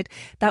extended,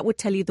 that would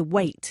tell you the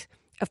weight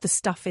of the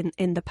stuff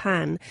in the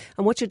pan.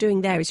 And what you're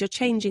doing there is you're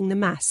changing the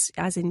mass,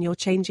 as in you're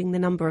changing the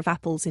number of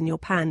apples in your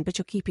pan, but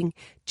you're keeping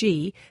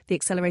G, the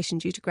acceleration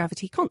due to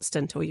gravity,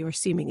 constant, or you're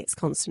assuming it's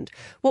constant.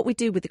 What we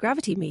do with the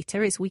gravity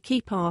meter is we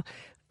keep our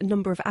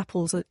number of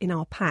apples in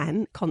our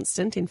pan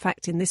constant. In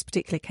fact, in this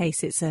particular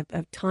case, it's a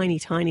tiny,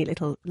 tiny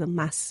little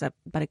mass,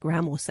 about a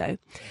gram or so.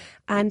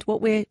 And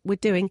what we're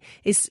doing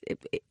is,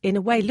 in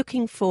a way,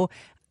 looking for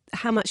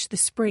how much the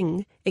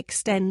spring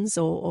extends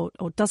or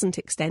doesn't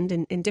extend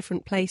in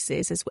different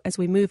places as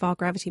we move our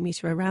gravity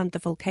meter around the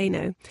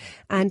volcano.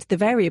 And the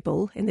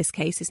variable in this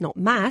case is not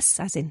mass,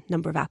 as in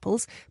number of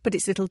apples, but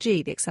it's little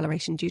g, the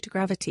acceleration due to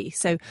gravity.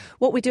 So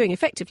what we're doing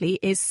effectively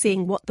is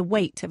seeing what the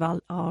weight of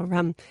our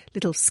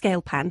little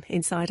scale pan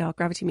inside our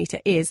gravity meter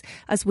is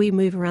as we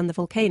move around the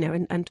volcano.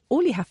 And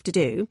all you have to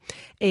do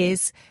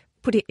is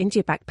put it into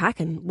your backpack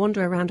and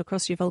wander around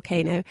across your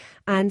volcano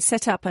and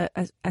set up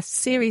a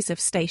series of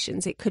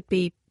stations. It could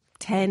be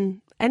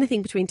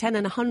anything between 10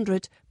 and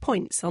 100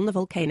 points on the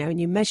volcano,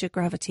 and you measure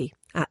gravity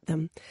at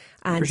them.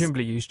 And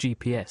presumably use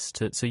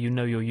GPS so you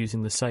know you're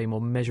using the same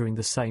or measuring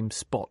the same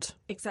spot.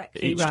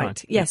 Exactly each right.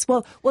 time. Yes.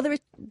 Well,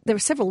 there are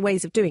several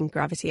ways of doing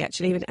gravity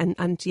actually,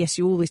 and yes,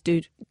 you always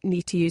do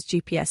need to use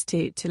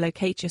GPS to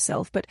locate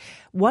yourself. But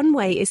one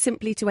way is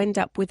simply to end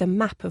up with a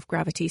map of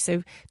gravity.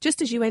 So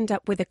just as you end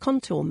up with a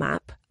contour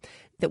map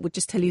that would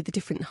just tell you the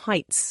different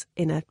heights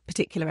in a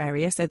particular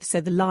area. So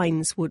the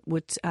lines would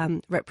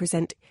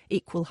represent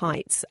equal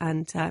heights.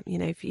 And,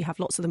 if you have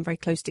lots of them very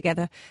close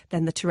together,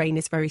 then the terrain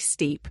is very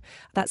steep.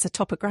 That's a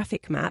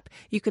topographic map.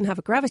 You can have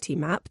a gravity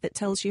map that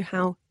tells you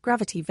how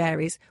gravity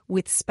varies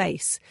with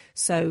space.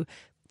 So,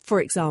 for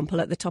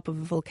example, at the top of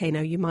a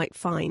volcano, you might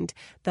find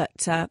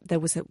that there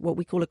was what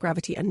we call a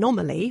gravity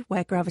anomaly,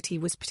 where gravity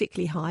was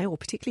particularly high or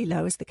particularly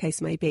low, as the case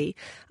may be.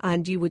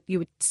 And you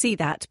would see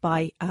that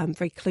by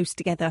very close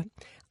together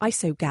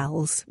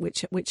isogals,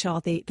 which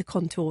are the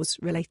contours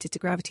related to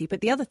gravity.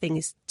 But the other thing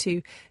is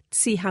to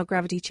see how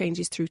gravity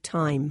changes through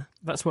time.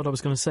 That's what I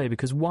was going to say,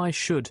 because why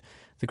should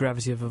the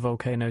gravity of a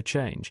volcano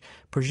change?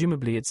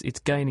 Presumably it's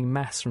gaining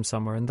mass from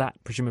somewhere, and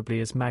that presumably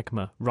is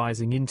magma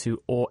rising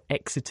into or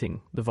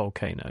exiting the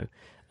volcano,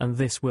 and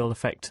this will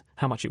affect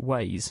how much it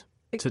weighs,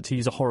 to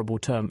use a horrible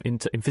term in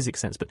physics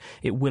sense, but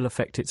it will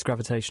affect its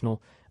gravitational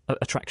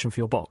attraction for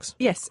your box.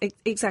 Yes,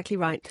 exactly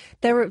right.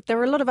 There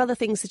are a lot of other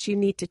things that you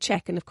need to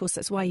check, and of course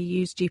that's why you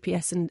use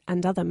GPS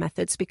and other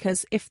methods,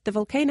 because if the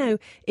volcano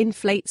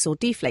inflates or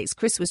deflates,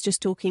 Chris was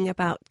just talking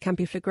about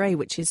Campiflagray,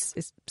 which is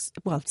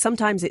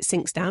sometimes it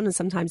sinks down and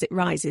sometimes it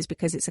rises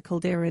because it's a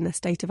caldera in a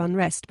state of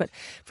unrest. But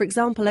for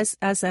example,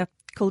 as a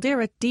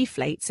caldera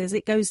deflates, as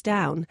it goes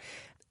down,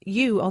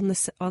 you on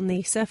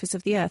the surface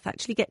of the Earth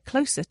actually get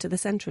closer to the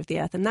centre of the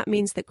Earth, and that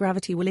means that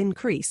gravity will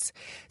increase.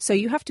 So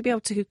you have to be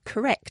able to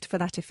correct for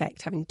that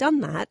effect. Having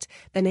done that,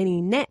 then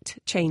any net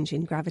change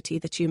in gravity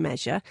that you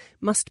measure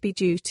must be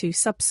due to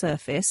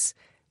subsurface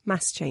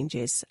mass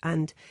changes.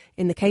 And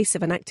in the case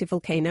of an active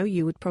volcano,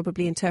 you would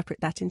probably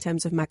interpret that in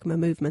terms of magma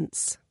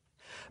movements.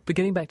 But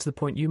getting back to the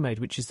point you made,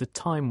 which is the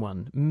time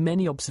one,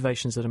 many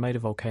observations that are made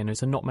of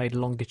volcanoes are not made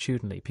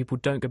longitudinally. People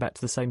don't go back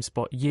to the same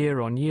spot year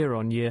on year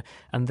on year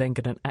and then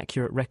get an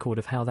accurate record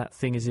of how that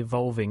thing is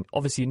evolving.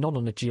 Obviously not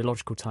on a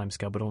geological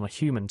timescale, but on a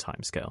human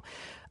timescale.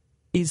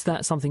 Is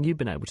that something you've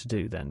been able to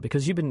do then?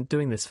 Because you've been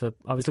doing this for,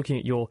 I was looking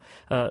at your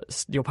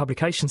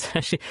publications,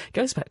 actually, it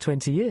goes back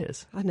 20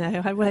 years. I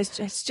know,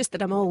 it's just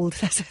that I'm old.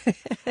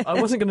 I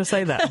wasn't going to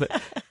say that,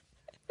 but...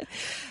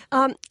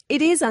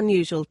 It is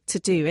unusual to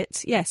do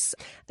it, yes.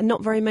 And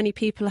not very many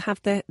people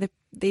have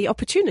the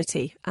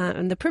opportunity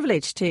and the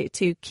privilege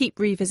to keep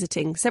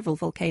revisiting several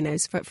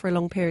volcanoes for a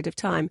long period of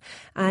time.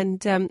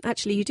 And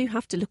actually, you do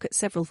have to look at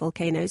several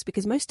volcanoes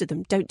because most of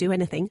them don't do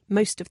anything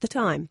most of the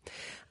time.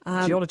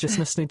 Geologists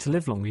must need to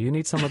live longer. You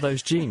need some of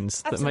those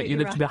genes that make you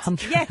live to be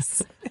 100.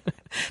 Yes,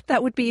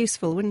 that would be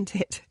useful, wouldn't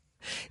it?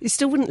 You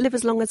still wouldn't live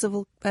as long as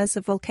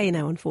a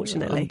volcano,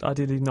 unfortunately.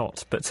 Ideally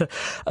not. But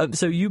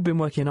so you've been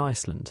working in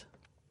Iceland.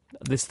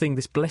 This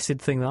blessed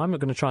thing that I'm not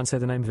going to try and say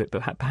the name of it,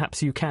 but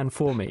perhaps you can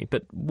for me.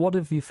 But what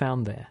have you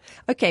found there?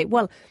 OK,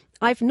 well,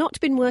 I've not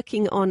been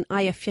working on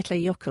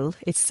Eyjafjallajökull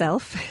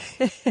itself.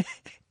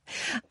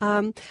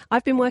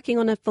 I've been working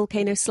on a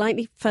volcano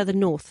slightly further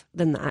north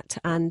than that,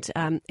 and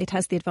it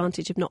has the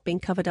advantage of not being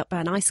covered up by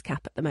an ice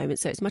cap at the moment,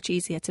 so it's much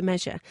easier to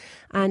measure.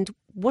 And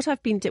what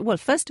I've been doing, well,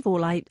 first of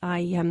all, I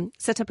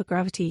set up a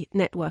gravity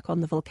network on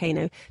the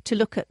volcano to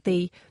look at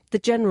the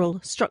general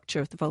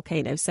structure of the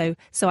volcano. So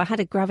I had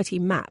a gravity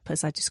map,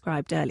 as I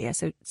described earlier.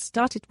 So it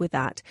started with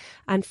that,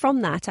 and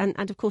from that, and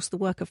of course the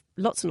work of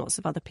lots and lots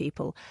of other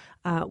people,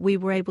 we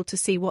were able to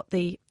see what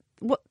the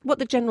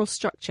general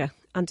structure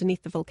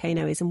underneath the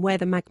volcano is and where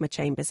the magma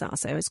chambers are.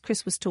 So as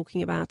Chris was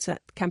talking about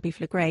at Campi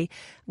Flegrei,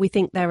 we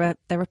think there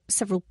are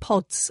several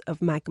pods of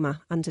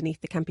magma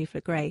underneath the Campi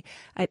Flegrei.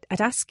 At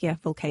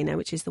Askja volcano,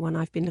 which is the one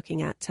I've been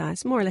looking at,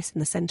 it's more or less in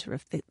the centre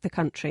of the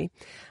country.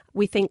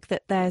 We think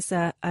that there's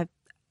a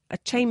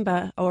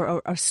chamber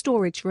or a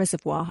storage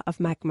reservoir of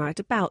magma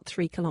at about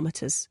 3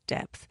 kilometres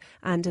depth,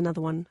 and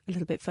another one a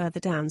little bit further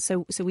down.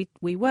 So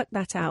we worked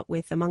that out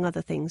with, among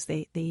other things,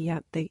 the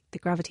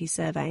gravity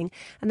surveying,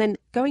 and then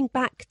going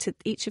back to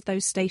each of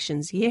those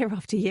stations year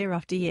after year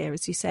after year,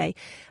 as you say,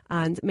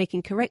 and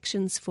making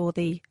corrections for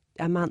the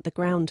amount the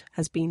ground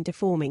has been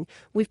deforming.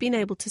 We've been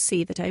able to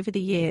see that over the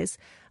years,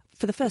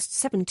 for the first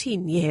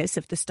 17 years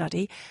of the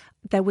study,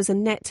 there was a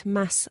net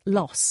mass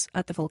loss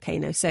at the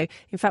volcano. So,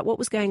 in fact, what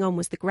was going on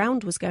was the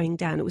ground was going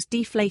down. It was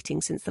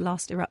deflating since the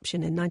last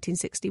eruption in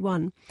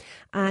 1961.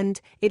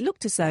 And it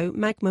looked as though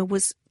magma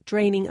was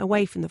draining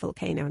away from the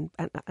volcano.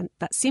 And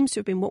that seems to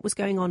have been what was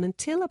going on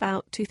until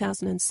about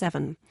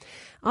 2007.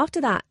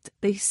 After that,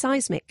 the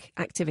seismic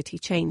activity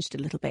changed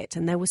a little bit.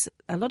 And there was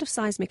a lot of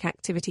seismic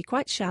activity,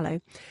 quite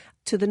shallow,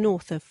 to the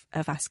north of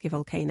Askja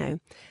volcano.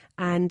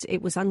 And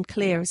it was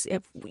unclear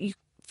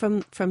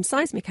from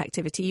seismic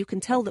activity, you can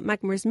tell that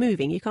magma is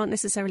moving. You can't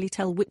necessarily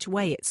tell which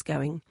way it's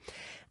going.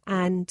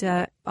 And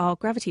our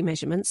gravity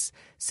measurements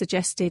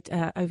suggested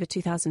over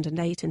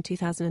 2008 and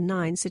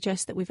 2009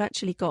 suggest that we've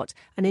actually got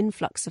an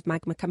influx of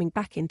magma coming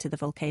back into the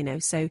volcano.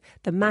 So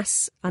the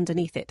mass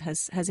underneath it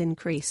has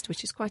increased,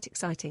 which is quite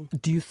exciting.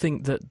 Do you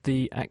think that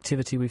the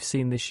activity we've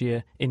seen this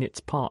year in its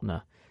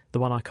partner, the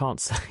one I can't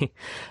say,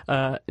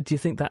 do you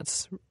think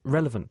that's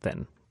relevant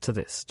then to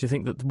this? Do you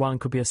think that one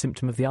could be a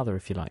symptom of the other,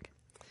 if you like?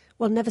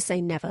 Well, never say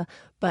never,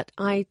 but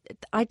I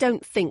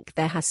don't think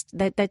there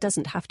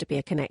doesn't have to be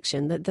a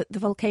connection. The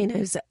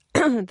volcanoes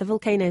the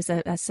volcanoes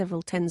are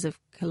several tens of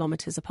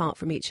kilometres apart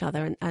from each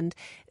other, and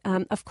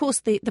of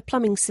course the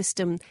plumbing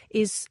system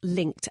is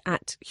linked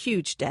at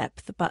huge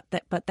depth, but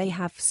they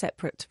have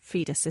separate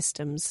feeder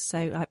systems.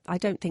 So I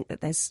don't think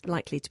that there's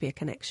likely to be a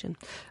connection.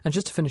 And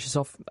just to finish us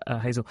off,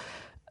 Hazel,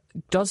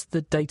 does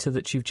the data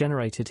that you've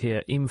generated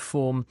here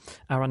inform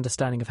our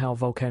understanding of how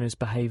volcanoes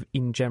behave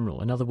in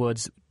general? In other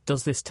words,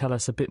 does this tell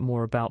us a bit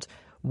more about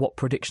what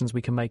predictions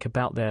we can make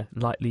about their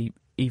likely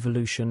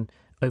evolution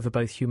over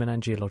both human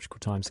and geological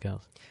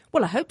timescales?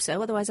 Well, I hope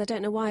so. Otherwise, I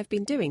don't know why I've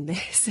been doing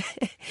this.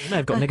 You may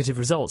have got negative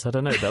results. I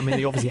don't know. But I mean,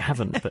 you obviously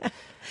haven't. But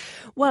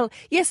well,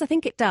 yes, I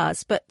think it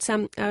does. But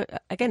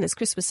again, as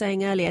Chris was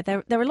saying earlier,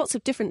 there are lots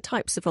of different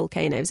types of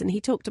volcanoes, and he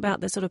talked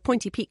about the sort of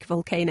pointy peak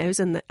volcanoes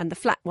and the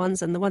flat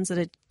ones and the ones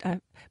that are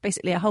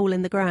basically a hole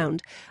in the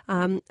ground.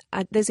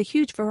 There's a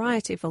huge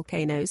variety of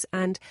volcanoes,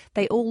 and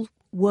they all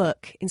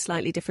work in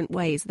slightly different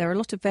ways. There are a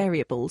lot of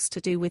variables to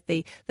do with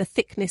the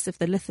thickness of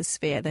the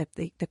lithosphere,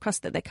 the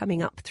crust that they're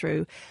coming up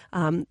through,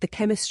 the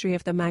chemistry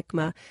of the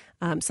magma.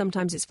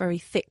 Sometimes it's very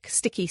thick,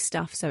 sticky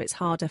stuff, so it's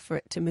harder for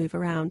it to move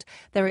around.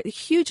 There are a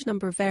huge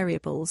number of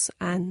variables,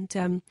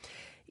 and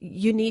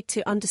you need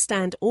to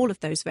understand all of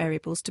those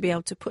variables to be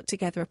able to put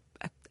together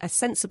a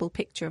sensible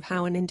picture of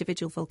how an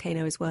individual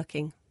volcano is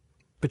working.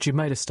 But you've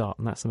made a start,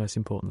 and that's the most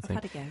important thing.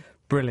 I've had a go.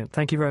 Brilliant.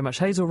 Thank you very much.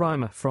 Hazel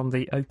Reimer from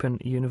the Open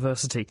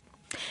University.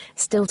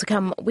 Still to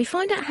come, we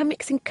find out how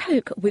mixing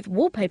Coke with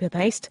wallpaper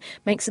paste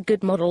makes a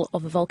good model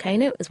of a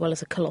volcano as well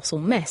as a colossal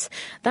mess.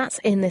 That's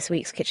in this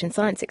week's Kitchen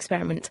Science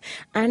Experiment.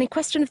 And in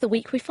Question of the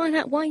Week, we find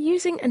out why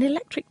using an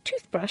electric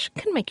toothbrush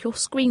can make your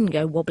screen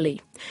go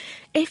wobbly.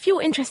 If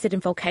you're interested in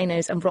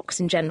volcanoes and rocks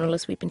in general,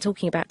 as we've been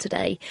talking about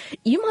today,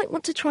 you might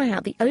want to try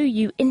out the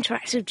OU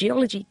Interactive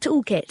Geology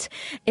Toolkit.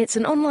 It's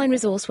an online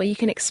resource where you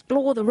can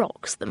explore the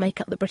rocks that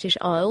make up the British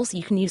Isles.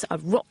 You can use a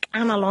rock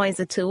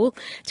analyzer tool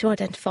to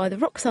identify the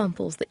rock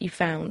samples that you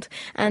found.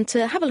 And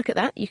to have a look at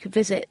that, you can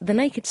visit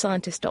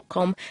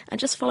thenakedscientist.com and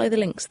just follow the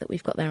links that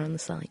we've got there on the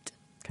site.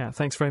 Kat,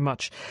 thanks very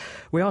much.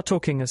 We are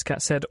talking, as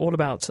Kat said, all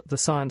about the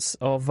science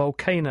of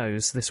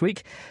volcanoes this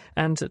week.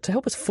 And to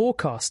help us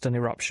forecast an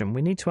eruption,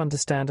 we need to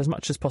understand as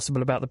much as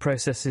possible about the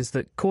processes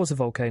that cause a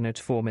volcano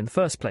to form in the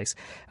first place.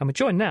 And we're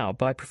joined now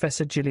by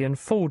Professor Gillian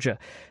Folger,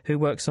 who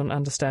works on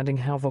understanding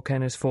how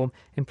volcanoes form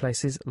in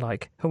places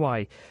like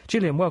Hawaii.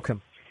 Gillian,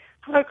 welcome.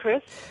 Hello,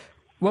 Chris.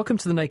 Welcome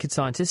to The Naked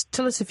Scientist.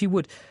 Tell us, if you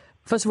would,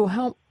 first of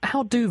all,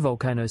 how do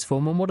volcanoes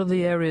form and what are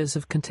the areas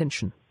of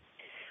contention?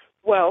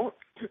 Well,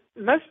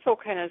 most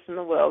volcanoes in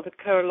the world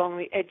occur along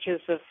the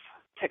edges of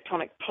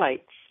tectonic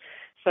plates.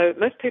 So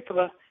most people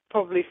are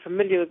probably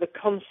familiar with the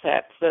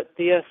concept that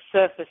the Earth's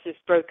surface is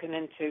broken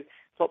into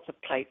lots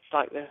of plates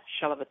like the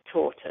shell of a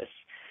tortoise.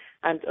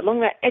 And along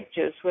their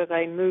edges, where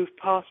they move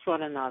past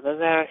one another,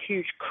 there are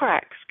huge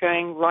cracks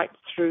going right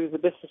through the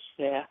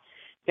bathysphere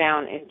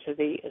down into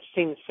the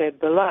asthenosphere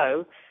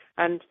below.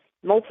 And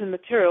molten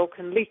material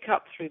can leak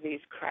up through these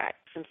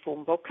cracks and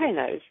form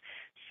volcanoes.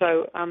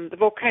 So the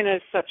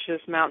volcanoes such as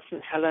Mount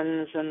St.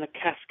 Helens and the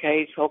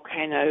Cascades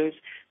volcanoes,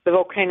 the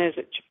volcanoes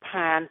at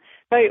Japan,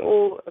 they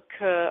all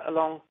occur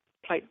along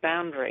plate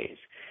boundaries.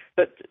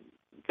 But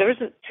there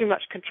isn't too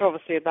much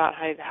controversy about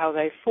how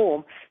they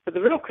form. But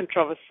the real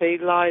controversy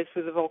lies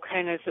with the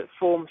volcanoes that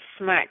form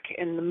smack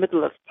in the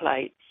middle of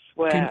plates.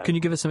 Where Can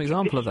you give us an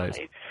example of those?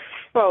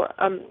 Well,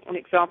 an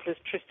example is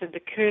Tristan da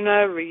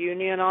Cunha,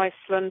 Reunion,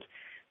 Iceland.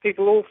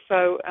 People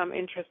also,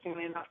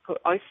 interestingly enough, put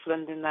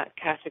Iceland in that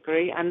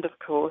category, and of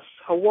course,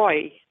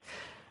 Hawaii.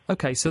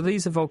 OK, so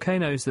these are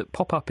volcanoes that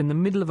pop up in the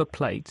middle of a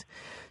plate.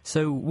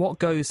 So what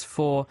goes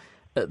for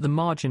at the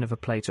margin of a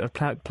plate, or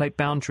a plate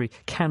boundary,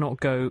 cannot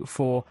go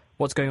for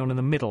what's going on in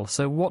the middle.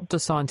 So what do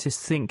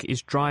scientists think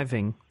is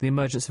driving the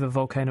emergence of a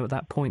volcano at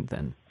that point,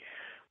 then?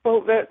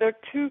 Well, there are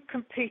two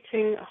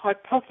competing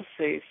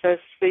hypotheses. There's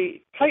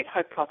the plate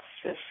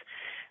hypothesis,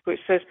 which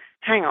says,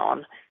 hang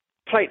on,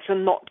 plates are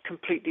not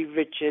completely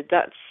rigid.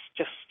 That's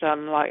just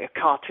like a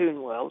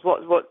cartoon world.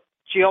 What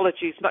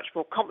geology is much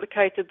more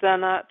complicated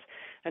than that.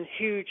 And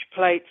huge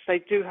plates, they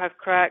do have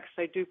cracks,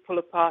 they do pull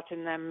apart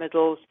in their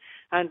middles,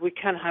 and we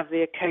can have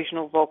the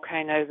occasional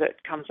volcano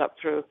that comes up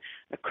through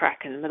a crack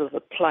in the middle of a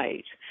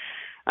plate.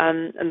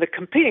 And the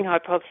competing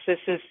hypothesis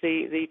is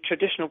the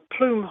traditional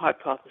plume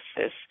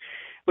hypothesis,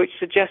 which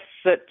suggests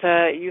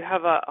that you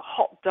have a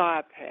hot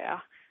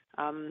diapair,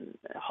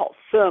 hot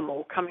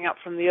thermal coming up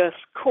from the Earth's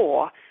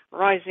core,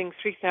 rising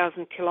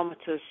 3,000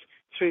 kilometers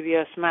through the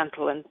Earth's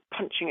mantle and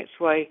punching its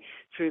way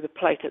through the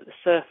plate at the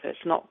surface,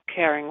 not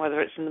caring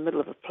whether it's in the middle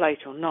of a plate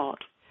or not.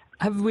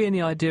 Have we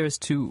any idea as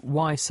to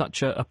why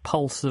such a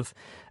pulse of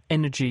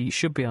energy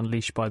should be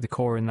unleashed by the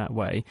core in that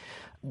way?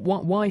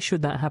 Why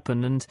should that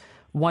happen, and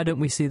why don't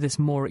we see this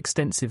more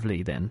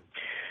extensively then?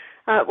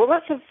 Well,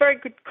 that's a very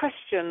good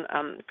question,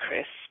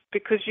 Chris,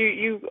 because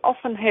you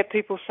often hear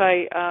people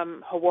say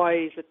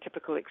Hawaii is a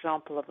typical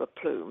example of a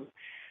plume.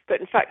 But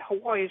in fact,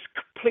 Hawaii is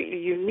completely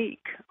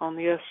unique on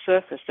the Earth's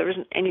surface. There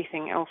isn't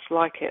anything else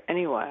like it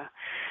anywhere.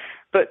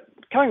 But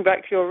coming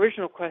back to your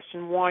original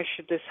question, why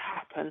should this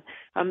happen?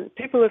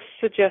 People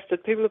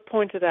have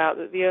pointed out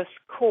that the Earth's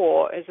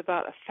core is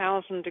about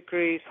 1,000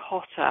 degrees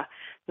hotter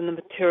than the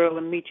material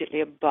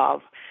immediately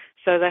above.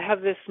 So they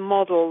have this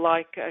model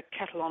like a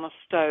kettle on a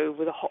stove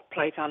with a hot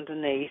plate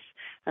underneath,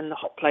 and the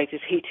hot plate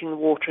is heating the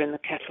water in the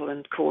kettle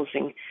and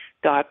causing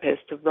diapairs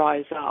to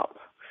rise up.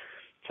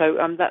 So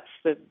that's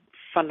the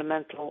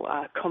fundamental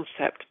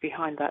concept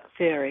behind that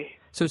theory.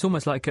 So it's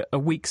almost like a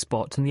weak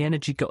spot, and the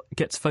energy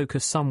gets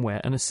focused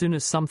somewhere, and as soon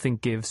as something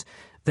gives,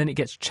 then it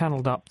gets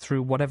channeled up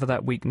through whatever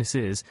that weakness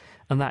is,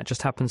 and that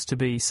just happens to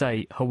be,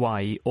 say,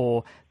 Hawaii,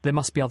 or there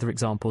must be other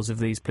examples of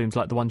these plumes,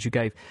 like the ones you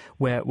gave,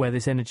 where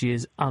this energy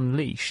is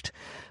unleashed.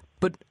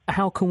 But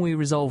how can we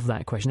resolve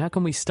that question? How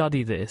can we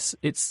study this?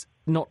 It's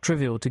not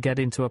trivial to get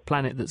into a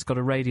planet that's got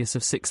a radius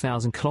of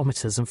 6,000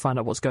 kilometres and find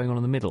out what's going on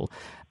in the middle.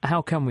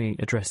 How can we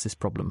address this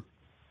problem?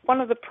 One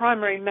of the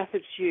primary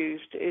methods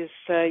used is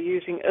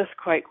using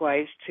earthquake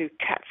waves to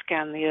CAT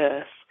scan the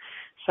Earth.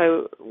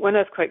 So when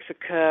earthquakes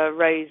occur,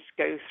 rays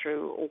go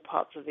through all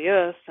parts of the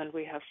Earth, and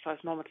we have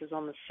seismometers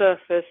on the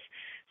surface.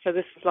 So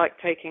this is like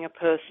taking a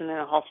person in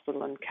a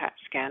hospital and CAT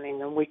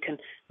scanning, and we can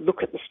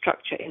look at the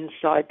structure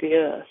inside the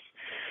Earth.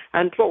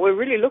 And what we're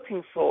really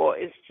looking for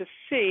is to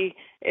see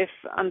if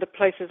under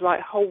places like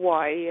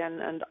Hawaii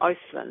and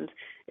Iceland,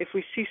 if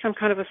we see some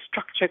kind of a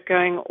structure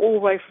going all the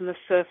way from the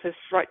surface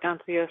right down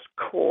to the Earth's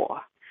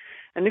core.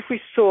 And if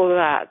we saw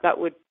that, that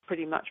would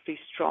pretty much be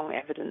strong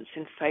evidence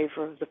in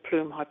favour of the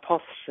plume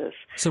hypothesis.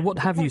 So what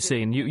have you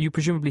seen? You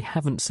presumably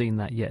haven't seen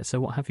that yet, so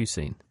what have you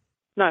seen?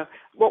 No,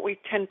 what we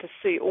tend to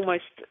see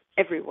almost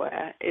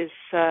everywhere is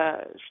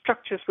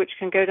structures which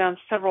can go down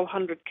several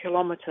hundred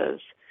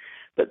kilometres,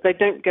 but they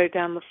don't go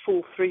down the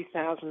full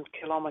 3,000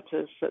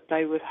 kilometres that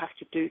they would have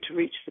to do to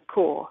reach the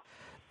core.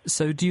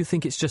 So do you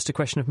think it's just a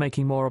question of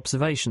making more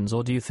observations,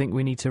 or do you think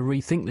we need to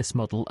rethink this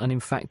model and,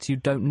 in fact, you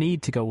don't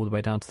need to go all the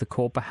way down to the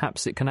core?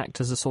 Perhaps it can act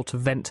as a sort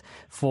of vent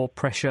for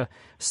pressure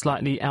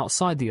slightly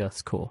outside the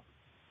Earth's core?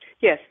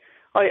 Yes,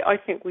 I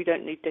think we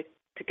don't need to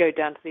go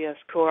down to the Earth's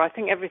core. I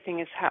think everything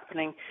is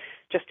happening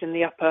just in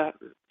the upper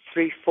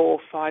 300,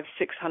 400, 500,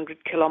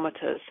 600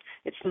 kilometres.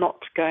 It's not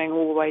going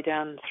all the way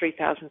down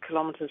 3,000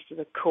 kilometres to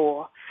the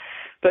core.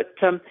 But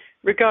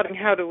regarding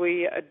how do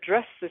we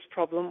address this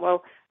problem,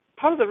 well,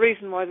 part of the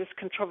reason why this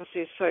controversy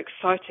is so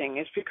exciting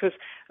is because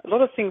a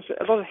lot of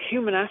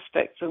human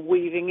aspects are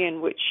weaving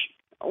in which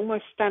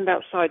almost stand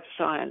outside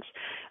science.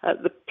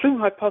 The plume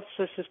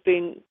hypothesis has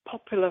been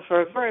popular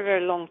for a very,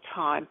 very long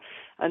time,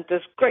 and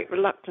there's great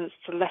reluctance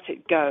to let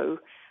it go,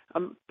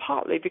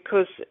 partly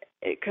because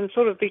it can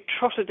sort of be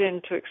trotted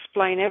in to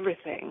explain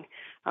everything.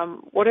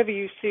 Whatever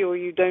you see or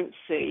you don't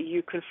see,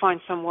 you can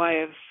find some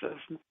way of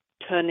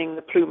turning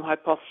the plume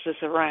hypothesis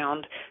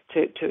around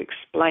to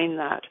explain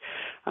that.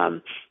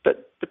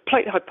 But the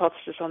plate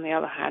hypothesis, on the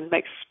other hand,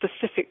 makes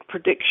specific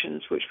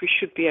predictions which we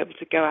should be able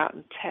to go out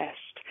and test.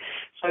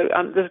 So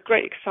there's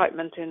great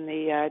excitement in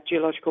the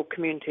geological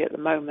community at the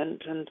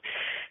moment, and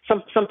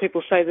some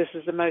people say this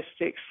is the most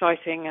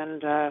exciting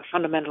and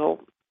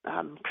fundamental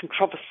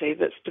controversy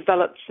that's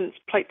developed since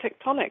plate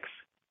tectonics.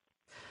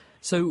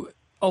 So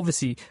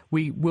obviously,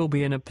 we will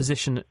be in a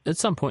position at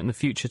some point in the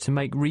future to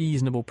make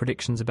reasonable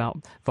predictions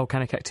about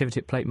volcanic activity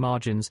at plate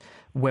margins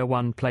where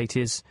one plate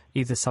is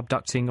either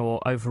subducting or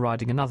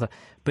overriding another.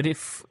 But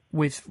if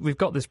we've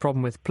got this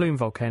problem with plume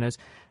volcanoes,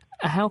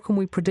 how can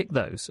we predict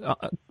those?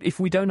 If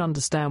we don't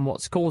understand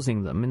what's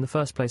causing them in the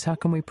first place, how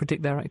can we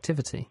predict their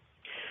activity?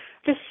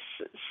 This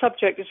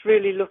subject is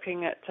really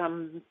looking at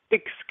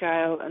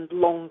big-scale and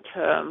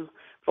long-term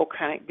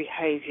volcanic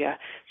behaviour.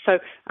 So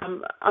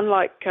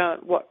unlike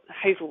what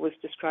Hazel was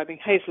describing,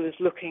 Hazel is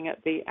looking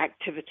at the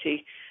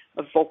activity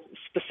of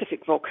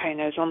specific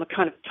volcanoes on the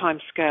kind of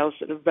timescales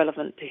that are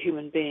relevant to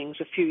human beings,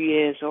 a few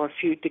years or a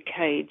few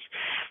decades.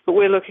 But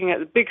we're looking at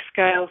the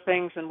big-scale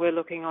things, and we're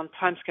looking on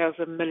timescales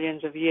of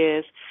millions of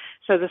years.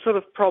 So the sort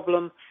of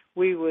problem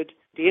we would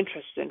be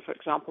interested in, for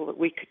example, that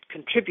we could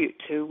contribute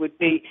to would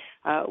be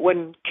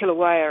when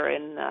Kilauea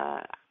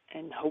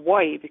in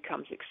Hawaii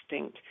becomes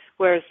extinct,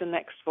 where is the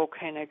next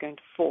volcano going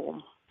to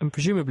form? And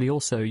presumably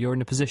also you're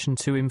in a position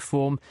to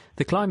inform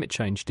the climate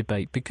change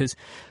debate, because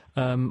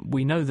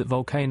we know that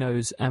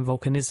volcanoes and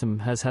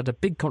volcanism has had a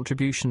big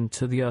contribution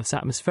to the Earth's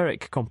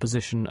atmospheric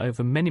composition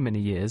over many, many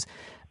years,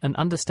 and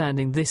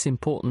understanding this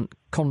important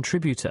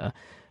contributor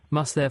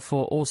must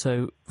therefore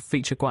also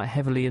feature quite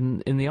heavily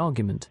in the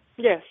argument.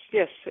 Yes,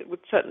 it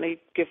would certainly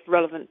give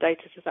relevant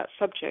data to that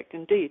subject,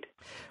 indeed.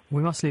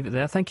 We must leave it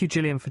there. Thank you,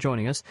 Gillian, for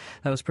joining us.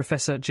 That was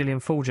Professor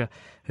Gillian Folger,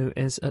 who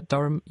is at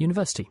Durham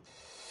University.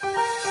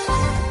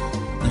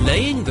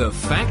 Laying the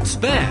facts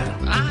bare.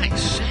 I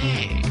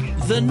say.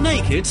 The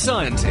Naked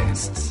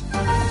Scientists.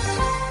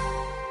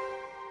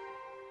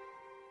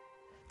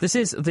 This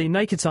is The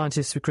Naked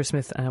Scientists with Chris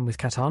Smith and with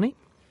Kat Harney.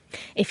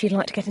 If you'd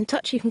like to get in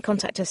touch, you can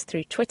contact us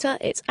through Twitter.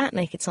 It's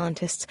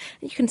 @NakedScientists.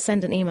 And you can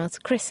send an email to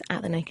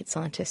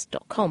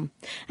chris@thenakedscientist.com.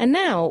 And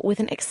now, with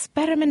an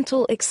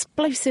experimental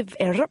explosive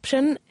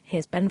eruption,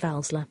 here's Ben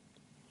Valsler.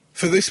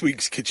 For this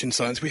week's Kitchen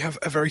Science, we have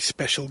a very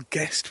special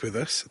guest with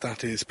us.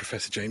 That is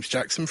Professor James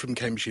Jackson from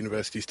Cambridge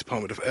University's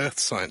Department of Earth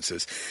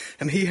Sciences.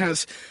 And he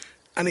has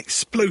an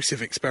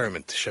explosive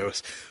experiment to show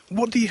us.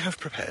 What do you have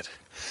prepared?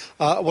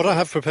 What I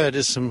have prepared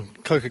is some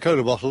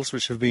Coca-Cola bottles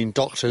which have been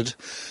doctored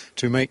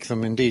to make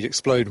them indeed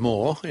explode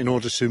more in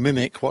order to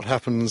mimic what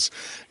happens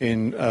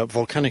in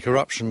volcanic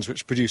eruptions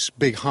which produce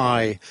big,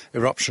 high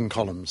eruption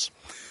columns.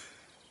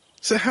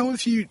 So how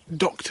have you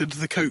doctored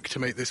the Coke to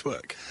make this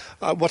work?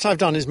 What I've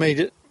done is made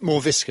it more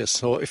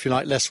viscous, or if you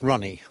like, less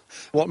runny.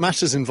 What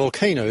matters in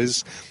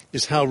volcanoes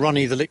is how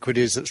runny the liquid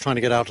is that's trying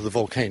to get out of the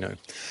volcano.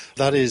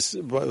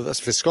 That's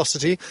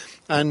viscosity,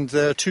 and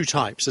there are two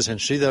types,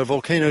 essentially. There are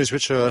volcanoes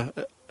which are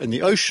in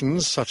the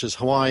oceans, such as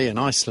Hawaii and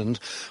Iceland,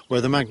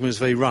 where the magma is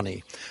very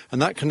runny,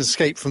 and that can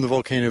escape from the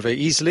volcano very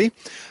easily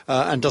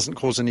and doesn't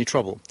cause any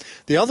trouble.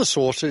 The other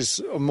sort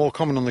is more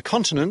common on the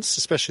continents,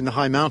 especially in the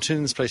high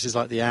mountains, places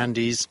like the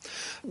Andes,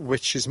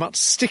 which is much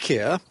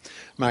stickier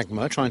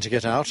magma trying to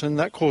get out, and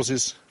that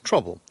causes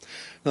trouble.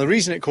 Now, the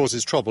reason it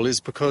causes trouble is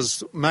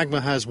because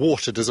magma has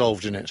water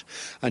dissolved in it,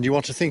 and you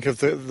want to think of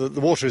the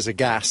water as a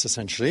gas,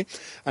 essentially,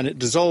 and it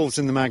dissolves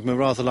in the magma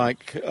rather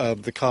like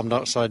the carbon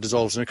dioxide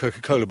dissolves in a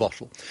Coca-Cola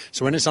bottle.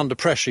 So when it's under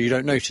pressure, you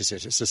don't notice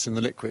it, it's just in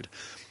the liquid.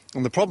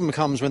 And the problem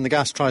comes when the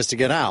gas tries to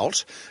get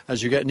out,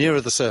 as you get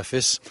nearer the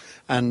surface,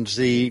 and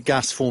the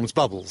gas forms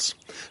bubbles.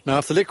 Now,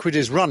 if the liquid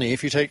is runny,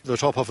 if you take the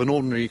top off an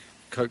ordinary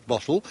Coke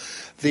bottle,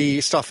 the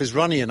stuff is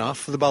runny enough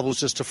for the bubbles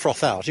just to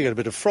froth out. You get a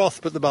bit of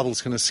froth, but the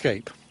bubbles can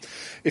escape.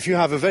 If you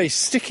have a very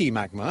sticky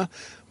magma,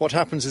 what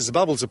happens is the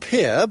bubbles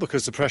appear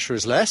because the pressure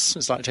is less.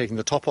 It's like taking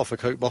the top off a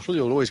Coke bottle.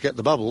 You'll always get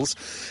the bubbles.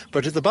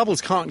 But if the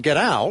bubbles can't get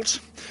out,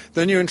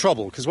 then you're in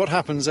trouble, because what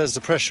happens as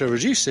the pressure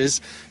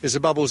reduces is the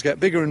bubbles get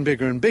bigger and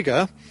bigger and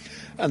bigger,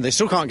 and they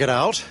still can't get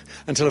out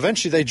until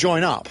eventually they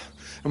join up.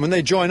 And when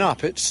they join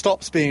up, it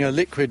stops being a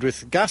liquid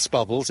with gas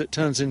bubbles. It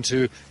turns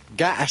into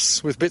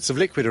gas with bits of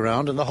liquid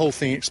around, and the whole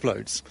thing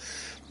explodes.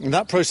 And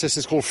that process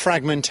is called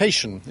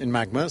fragmentation in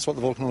magma. That's what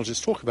the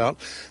volcanologists talk about.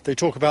 They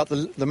talk about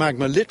the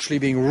magma literally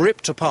being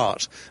ripped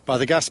apart by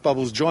the gas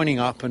bubbles joining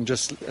up and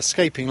just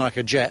escaping like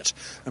a jet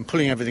and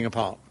pulling everything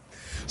apart.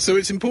 So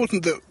it's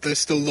important that there's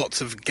still lots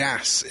of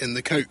gas in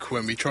the Coke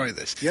when we try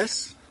this?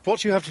 Yes.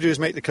 What you have to do is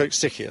make the Coke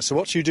stickier. So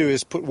what you do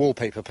is put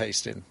wallpaper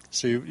paste in.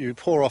 So you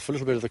pour off a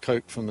little bit of the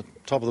Coke from the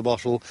top of the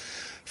bottle,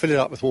 fill it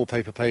up with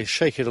wallpaper paste,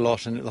 shake it a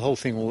lot, and the whole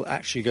thing will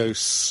actually go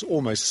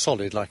almost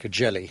solid like a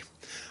jelly.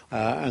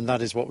 And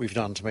that is what we've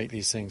done to make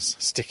these things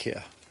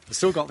stickier. It's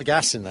still got the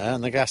gas in there,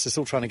 and the gas is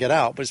still trying to get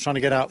out, but it's trying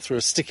to get out through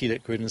a sticky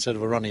liquid instead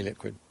of a runny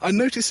liquid. I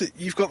notice that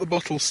you've got the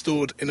bottle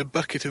stored in a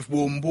bucket of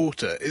warm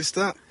water. Is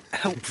that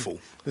helpful?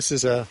 This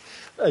is a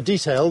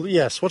detail,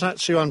 yes. What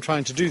actually I'm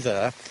trying to do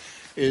there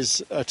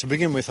is, to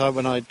begin with,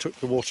 when I took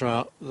the water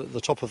out,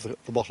 the top of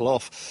the bottle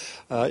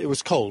off, it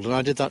was cold, and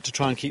I did that to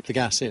try and keep the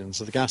gas in.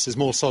 So the gas is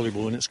more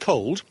soluble when it's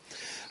cold,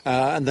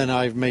 and then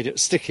I've made it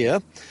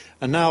stickier.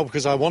 And now,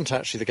 because I want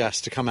actually the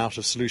gas to come out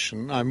of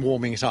solution, I'm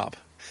warming it up,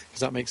 because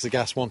that makes the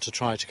gas want to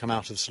try to come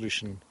out of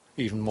solution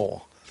even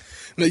more.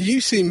 Now,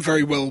 you seem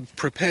very well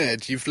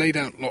prepared. You've laid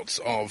out lots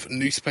of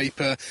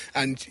newspaper,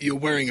 and you're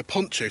wearing a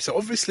poncho, so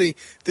obviously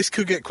this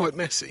could get quite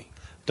messy.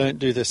 Don't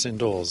do this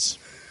indoors.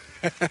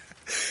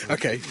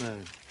 OK. No.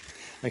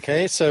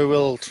 OK, so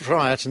we'll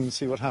try it and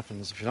see what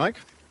happens, if you like.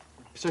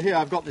 So here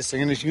I've got this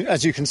thing, and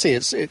as you can see,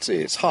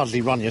 it's hardly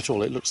runny at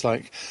all. It looks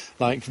like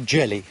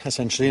jelly,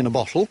 essentially, in a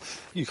bottle.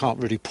 You can't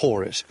really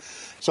pour it.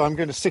 So I'm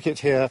going to stick it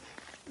here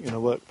in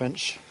a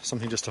workbench,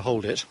 something just to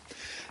hold it,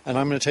 and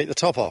I'm going to take the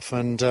top off,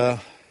 and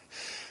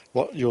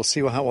you'll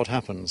see what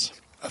happens.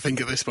 I think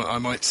at this point I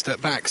might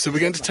step back. So we're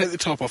going to take the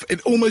top off.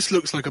 It almost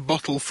looks like a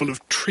bottle full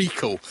of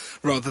treacle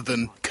rather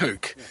than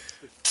Coke.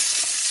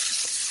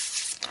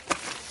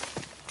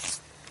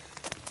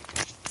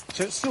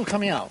 So it's still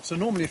coming out. So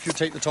normally if you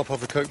take the top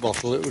off a Coke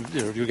bottle, it would,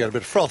 you'll get a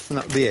bit of froth and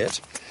that would be it.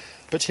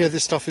 But here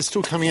this stuff is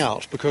still coming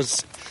out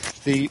because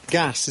the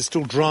gas is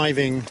still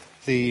driving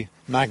the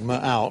magma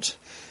out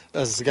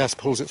as the gas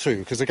pulls it through,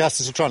 because the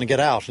gas is still trying to get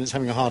out and it's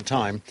having a hard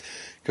time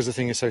because the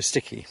thing is so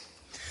sticky.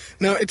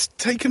 Now, it's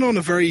taken on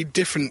a very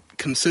different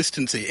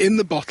consistency. In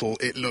the bottle,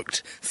 it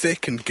looked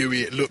thick and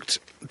gooey, it looked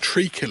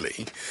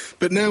treacly,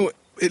 but now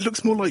it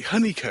looks more like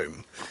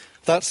honeycomb.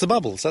 That's the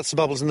bubbles,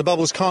 and the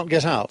bubbles can't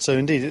get out, so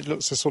indeed it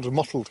looks a sort of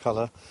mottled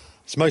colour.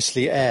 It's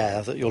mostly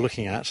air that you're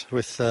looking at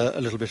with a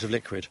little bit of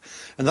liquid.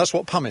 And that's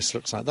what pumice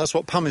looks like. That's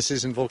what pumice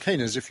is in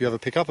volcanoes. If you ever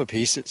pick up a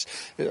piece,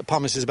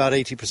 pumice is about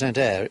 80%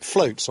 air. It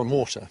floats on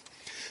water.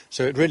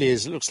 So it really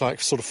is, it looks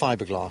like sort of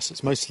fiberglass.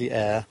 It's mostly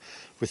air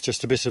with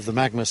just a bit of the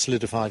magma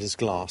solidified as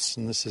glass.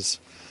 And this is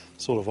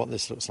sort of what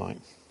this looks like.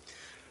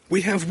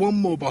 We have one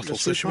more bottle,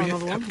 so should we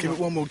give it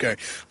one more go?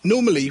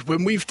 Normally,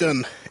 when we've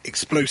done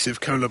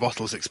explosive cola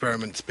bottles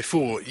experiments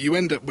before, you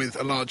end up with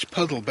a large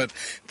puddle, but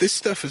this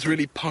stuff has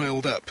really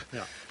piled up.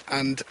 Yeah.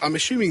 And I'm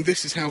assuming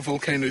this is how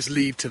volcanoes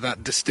lead to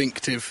that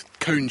distinctive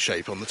cone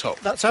shape on the top.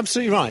 That's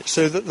absolutely right.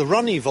 So that the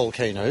runny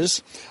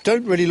volcanoes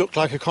don't really look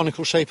like a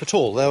conical shape at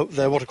all.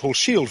 They're what are called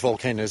shield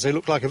volcanoes. They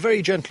look like a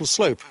very gentle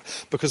slope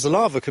because the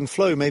lava can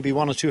flow maybe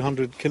 100 or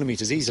 200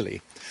 kilometres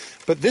easily.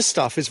 But this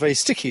stuff is very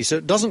sticky, so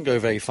it doesn't go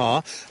very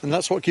far, and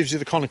that's what gives you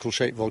the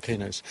conical-shaped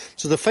volcanoes.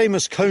 So the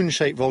famous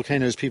cone-shaped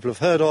volcanoes people have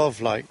heard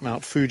of, like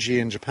Mount Fuji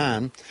in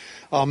Japan,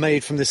 are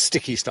made from this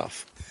sticky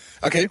stuff.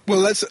 OK,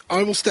 well,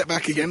 I will step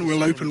back again.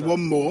 We'll open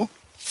one more.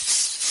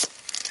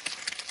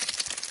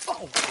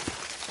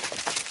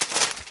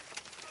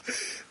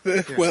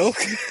 Well,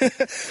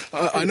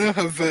 I now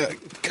have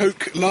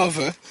Coke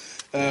lava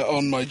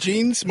on my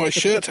jeans, my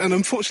shirt, and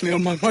unfortunately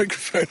on my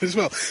microphone as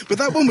well. But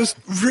that one was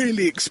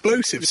really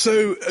explosive.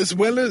 So as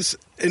well as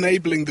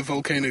enabling the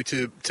volcano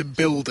to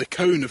build a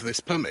cone of this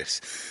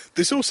pumice,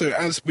 this also,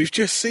 as we've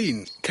just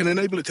seen, can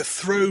enable it to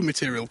throw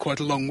material quite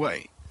a long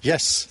way.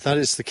 Yes, that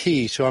is the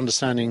key to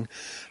understanding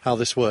how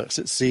this works.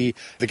 It's the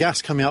gas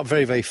coming out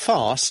very, very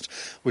fast,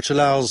 which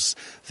allows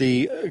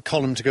the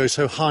column to go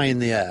so high in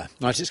the air.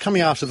 Right, it's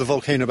coming out of the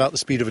volcano about the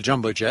speed of a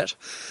jumbo jet,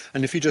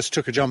 and if you just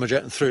took a jumbo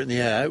jet and threw it in the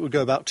air, it would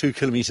go about 2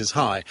 kilometres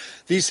high.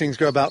 These things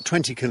go about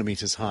 20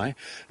 kilometres high,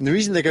 and the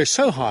reason they go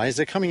so high is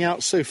they're coming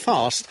out so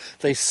fast,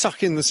 they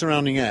suck in the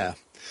surrounding air.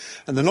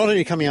 And they're not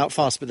only coming out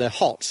fast, but they're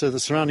hot, so the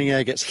surrounding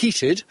air gets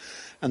heated,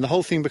 and the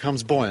whole thing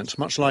becomes buoyant,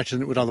 much lighter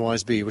than it would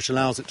otherwise be, which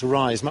allows it to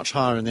rise much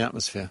higher in the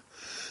atmosphere.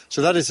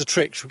 So that is the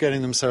trick for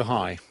getting them so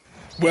high.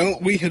 Well,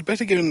 we had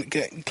better go and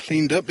get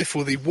cleaned up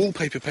before the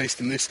wallpaper paste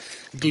in this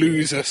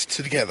glues us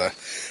together.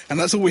 And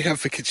that's all we have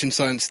for Kitchen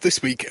Science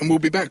this week, and we'll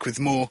be back with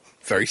more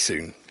very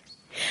soon.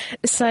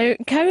 So,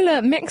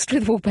 cola mixed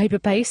with wallpaper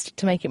paste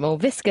to make it more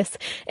viscous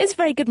is a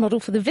very good model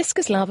for the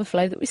viscous lava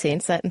flow that we see in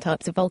certain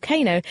types of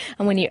volcano.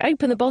 And when you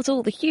open the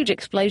bottle, the huge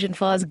explosion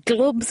fires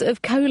globs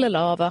of cola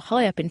lava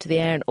high up into the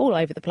air and all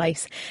over the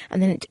place,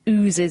 and then it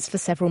oozes for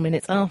several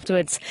minutes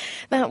afterwards.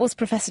 That was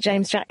Professor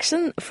James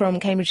Jackson from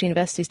Cambridge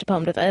University's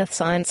Department of Earth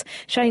Science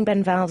showing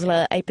Ben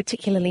Valsler a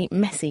particularly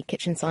messy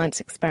kitchen science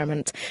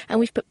experiment. And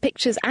we've put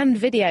pictures and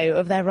video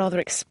of their rather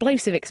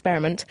explosive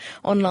experiment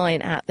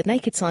online at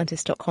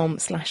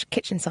thenakedscientist.com/kitchen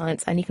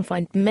science, and you can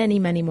find many,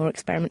 many more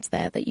experiments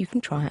there that you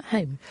can try at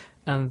home.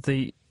 And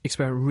the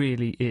experiment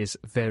really is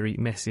very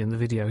messy, and the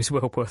video is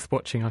well worth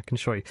watching, I can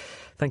assure you.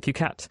 Thank you,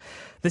 Kat.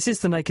 This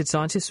is The Naked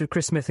Scientist with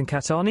Chris Smith and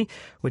Kat Arney.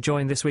 We're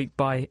joined this week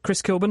by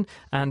Chris Kilburn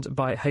and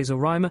by Hazel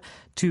Reimer,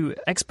 two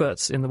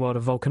experts in the world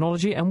of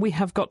volcanology, and we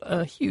have got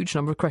a huge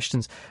number of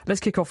questions. Let's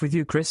kick off with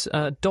you, Chris.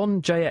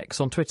 Don JX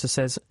on Twitter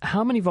says,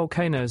 how many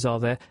volcanoes are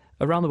there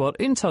around the world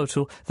in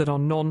total that are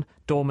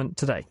non-dormant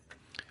today?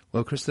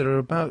 Well, Chris, there are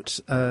about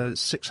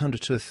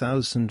 600 to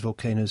 1,000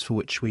 volcanoes for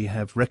which we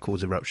have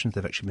records of eruptions.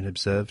 They've actually been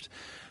observed.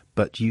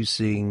 But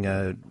using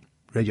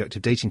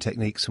radioactive dating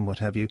techniques and what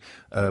have you,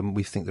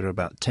 we think there are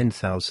about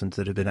 10,000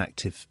 that have been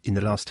active in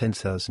the last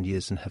 10,000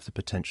 years and have the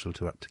potential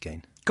to erupt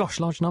again.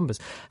 Gosh, large numbers.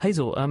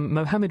 Hazel,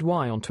 Mohammed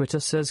Y on Twitter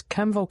says,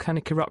 can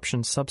volcanic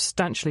eruptions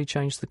substantially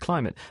change the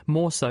climate,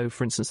 more so,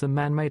 for instance, than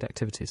man-made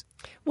activities?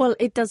 Well,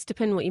 it does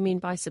depend what you mean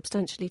by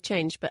substantially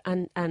change, but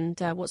and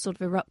what sort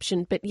of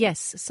eruption. But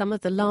yes, some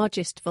of the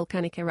largest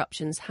volcanic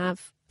eruptions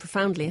have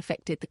profoundly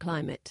affected the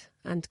climate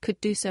and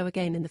could do so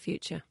again in the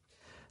future.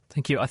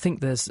 Thank you. I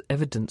think there's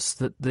evidence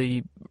that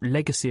the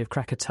legacy of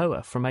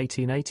Krakatoa from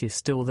 1880 is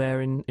still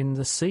there in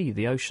the sea.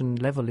 The ocean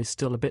level is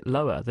still a bit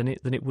lower than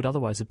it would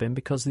otherwise have been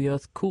because the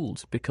Earth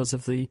cooled because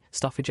of the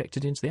stuff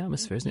ejected into the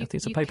atmosphere, isn't it? I think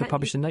it's a paper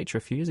published in Nature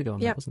a few years ago on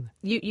that, wasn't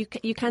there?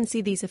 You can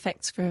see these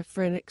effects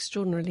for an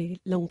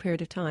extraordinarily long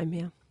period of time,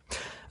 yeah.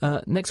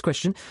 Next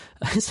question.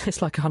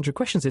 It's like 100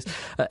 questions.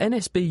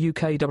 NSB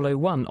UK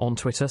 001 on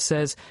Twitter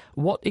says,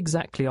 what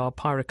exactly are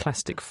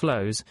pyroclastic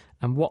flows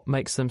and what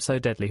makes them so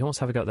deadly? Who wants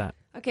to have a go at that?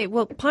 Okay,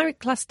 well,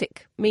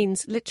 pyroclastic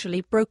means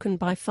literally broken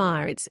by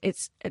fire.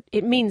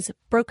 It means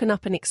broken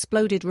up and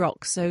exploded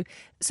rock. So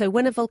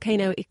when a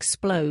volcano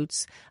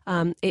explodes,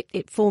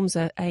 it forms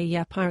a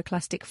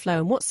pyroclastic flow.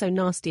 And what's so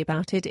nasty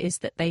about it is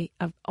that they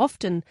are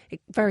often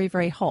very,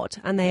 very hot,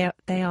 and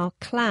they are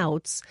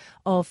clouds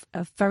of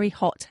very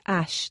hot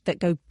ash that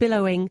go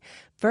billowing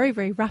very,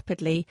 very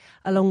rapidly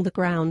along the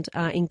ground,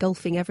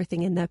 engulfing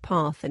everything in their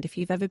path. And if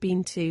you've ever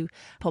been to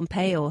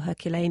Pompeii or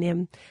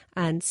Herculaneum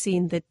and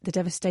seen the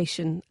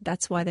devastation,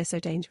 that's why they're so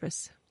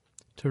dangerous.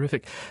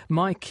 Terrific.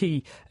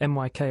 Mikey,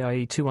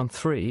 MYKIE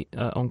 213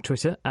 on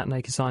Twitter, at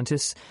Naked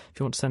Scientists, if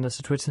you want to send us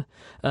a Twitter,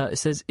 it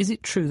says, is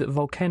it true that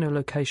volcano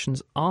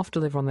locations,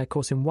 after they've run their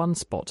course in one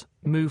spot,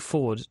 move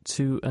forward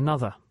to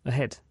another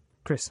ahead?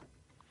 Chris?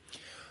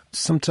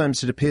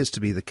 Sometimes it appears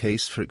to be the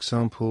case. For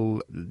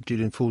example,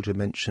 Julian Folger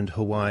mentioned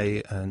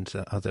Hawaii and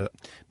other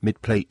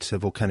mid-plate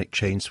volcanic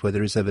chains where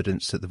there is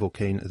evidence that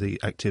the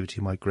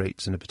activity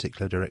migrates in a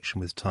particular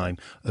direction with time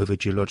over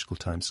geological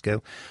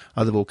timescale.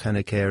 Other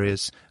volcanic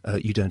areas,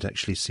 you don't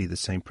actually see the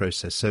same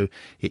process. So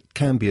it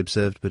can be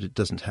observed, but it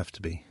doesn't have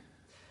to be.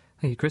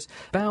 Thank you, Chris.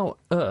 Bao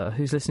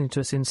who's listening to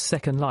us in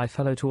Second Life,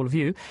 hello to all of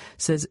you,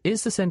 says,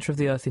 is the centre of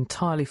the Earth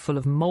entirely full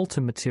of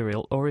molten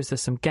material or is there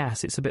some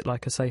gas? It's a bit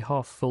like a, say,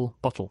 half-full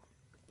bottle.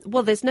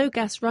 Well, there's no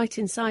gas right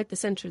inside the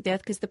centre of the Earth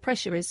because the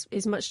pressure is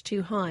much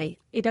too high.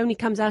 It only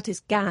comes out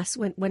as gas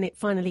when it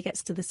finally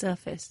gets to the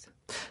surface.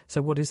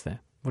 So what is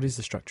there? What is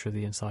the structure of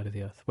the inside of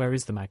the Earth? Where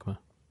is the magma?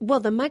 Well,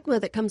 the magma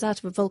that comes out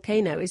of a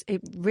volcano is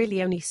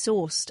really only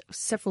sourced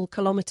several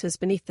kilometres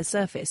beneath the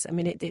surface. I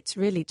mean, it's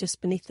really just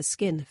beneath the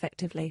skin,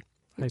 effectively.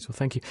 Hazel,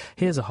 thank you.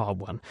 Here's a hard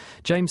one.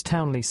 James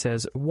Townley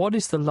says, what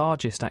is the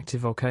largest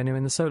active volcano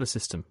in the solar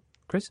system?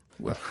 Chris?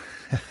 Well,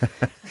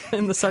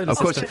 in the solar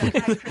system.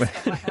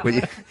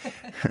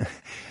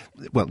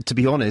 Well, to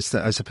be honest,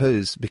 I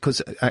suppose,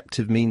 because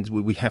active means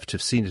we have to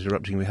have seen it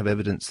erupting, we have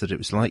evidence that it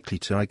was likely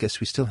to, I guess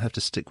we still have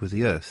to stick with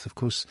the Earth, of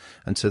course,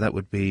 and so that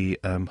would be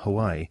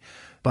Hawaii.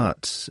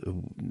 But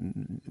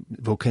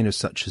volcanoes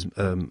such as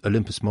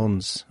Olympus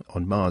Mons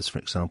on Mars, for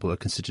example, are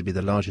considered to be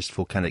the largest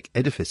volcanic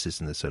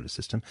edifices in the solar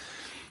system.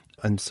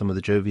 And some of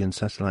the Jovian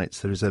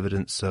satellites, there is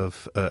evidence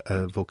of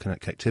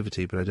volcanic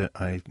activity, but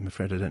I'm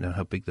afraid I don't know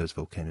how big those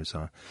volcanoes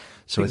are.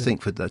 So I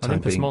think for that time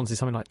Olympus being... Mons is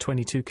something like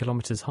 22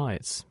 kilometres high.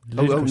 It's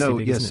no,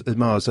 big, yes,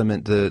 Mars. I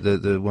meant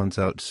the ones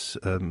out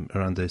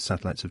around the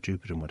satellites of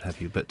Jupiter and what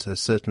have you. But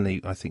certainly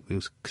I think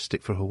we'll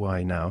stick for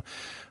Hawaii now.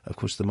 Of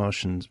course, the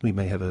Martians, we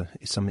may have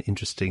some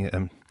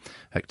interesting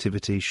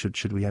activity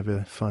should we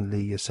ever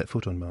finally set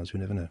foot on Mars. We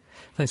never know.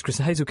 Thanks, Chris.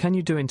 Hazel, can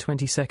you do in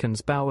 20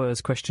 seconds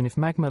Bauer's question, if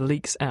magma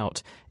leaks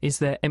out, is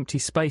there empty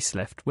space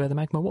left where the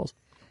magma was?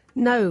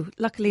 No,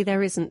 luckily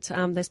there isn't.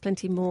 There's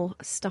plenty more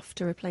stuff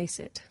to replace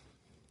it.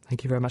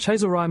 Thank you very much.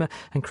 Hazel Reimer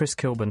and Chris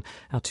Kilburn,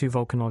 our two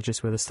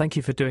volcanologists with us. Thank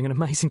you for doing an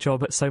amazing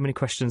job at so many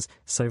questions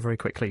so very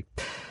quickly.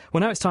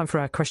 Well, now it's time for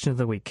our question of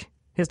the week.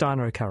 Here's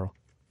Diana O'Carroll.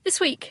 This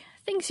week,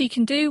 things you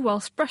can do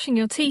whilst brushing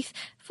your teeth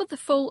for the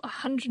full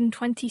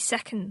 120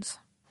 seconds.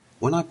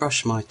 When I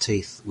brush my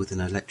teeth with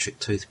an electric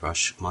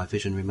toothbrush, my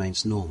vision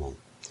remains normal.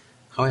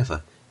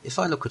 However, if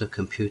I look at a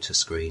computer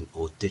screen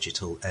or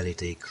digital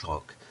LED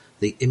clock,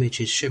 the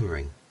image is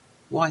shimmering.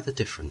 Why the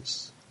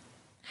difference?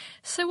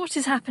 So what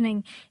is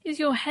happening? Is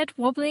your head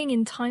wobbling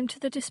in time to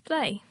the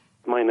display?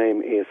 My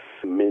name is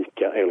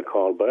Mikael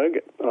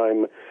Karlberg.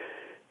 I'm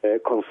a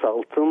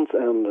consultant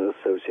and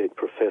associate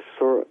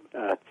professor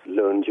at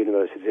Lund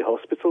University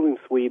Hospital in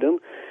Sweden.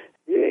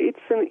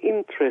 It's an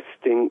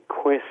interesting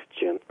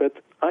question, but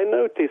I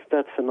noticed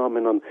that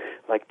phenomenon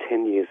like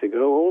 10 years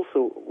ago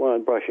also while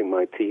brushing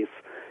my teeth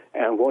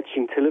and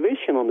watching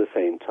television on the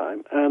same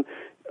time. And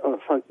I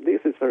thought,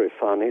 this is very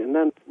funny. And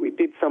then we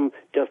did some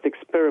just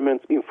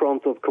experiments in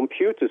front of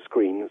computer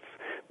screens,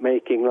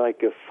 making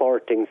like a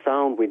farting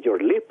sound with your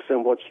lips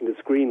and watching the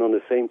screen on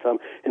the same time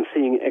and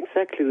seeing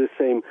exactly the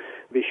same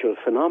visual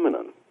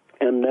phenomenon.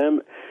 And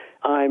then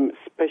I'm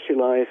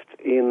specialized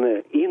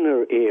in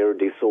inner ear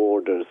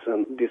disorders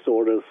and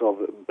disorders of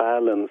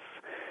balance.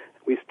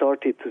 We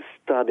started to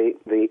study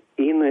the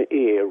inner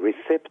ear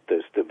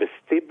receptors, the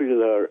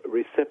vestibular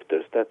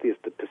receptors, that is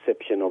the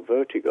perception of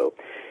vertigo.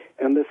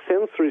 And the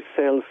sensory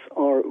cells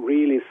are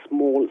really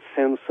small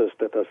sensors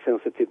that are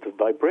sensitive to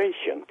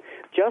vibration,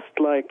 just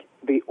like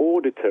the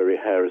auditory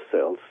hair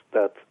cells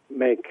that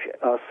make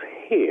us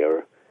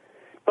hear.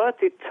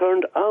 But it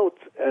turned out,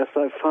 as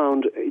I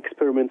found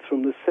experiments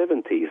from the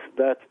 70s,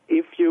 that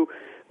if you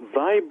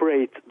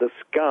vibrate the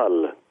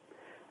skull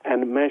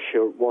and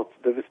measure what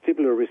the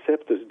vestibular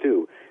receptors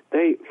do,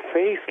 they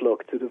phase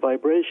lock to the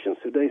vibration,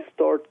 so they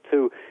start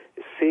to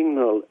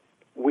signal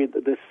with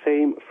the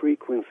same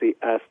frequency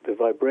as the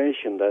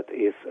vibration that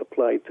is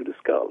applied to the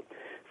skull.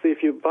 So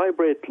if you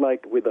vibrate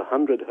like with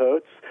 100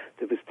 hertz,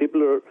 the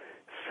vestibular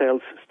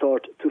cells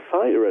start to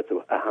fire at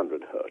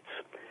 100 hertz.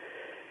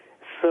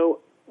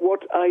 So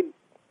what I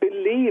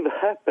believe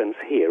happens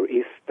here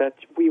is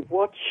that we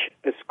watch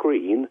a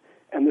screen,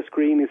 and the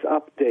screen is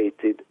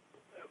updated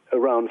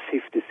around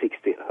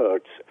 50-60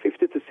 hertz,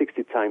 50 to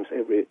 60 times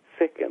every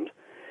second.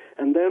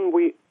 And then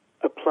we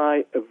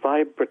apply a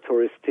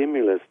vibratory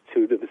stimulus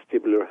to the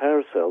vestibular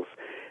hair cells,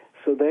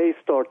 so they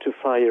start to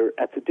fire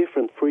at a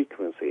different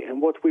frequency.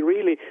 And what we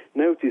really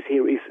notice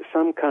here is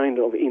some kind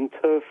of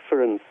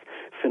interference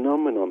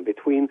phenomenon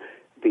between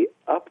the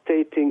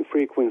updating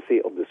frequency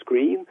of the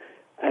screen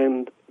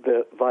and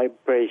the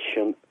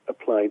vibration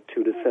applied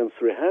to the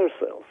sensory hair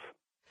cells.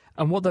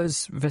 And what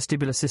those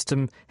vestibular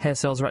system hair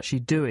cells are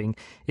actually doing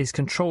is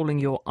controlling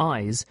your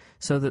eyes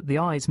so that the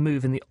eyes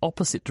move in the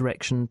opposite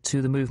direction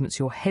to the movements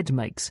your head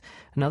makes.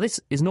 Now, this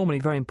is normally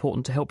very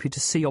important to help you to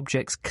see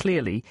objects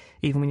clearly,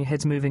 even when your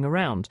head's moving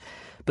around.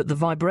 But the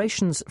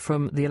vibrations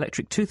from the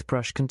electric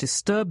toothbrush can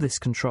disturb this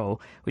control,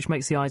 which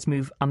makes the eyes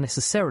move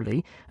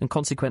unnecessarily, and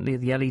consequently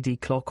the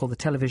LED clock or the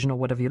television or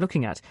whatever you're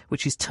looking at,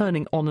 which is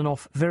turning on and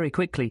off very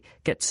quickly,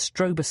 gets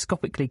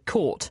stroboscopically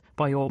caught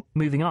by your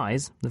moving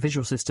eyes, the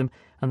visual system,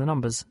 and the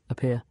numbers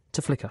appear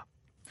to flicker.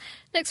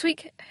 Next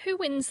week, who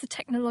wins the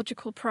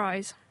technological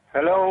prize?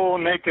 Hello,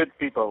 naked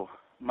people.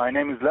 My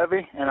name is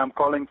Levi, and I'm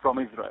calling from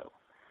Israel.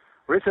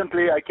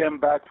 Recently, I came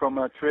back from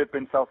a trip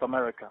in South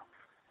America.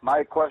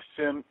 My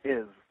question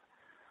is,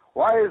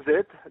 why is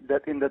it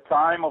that in the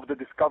time of the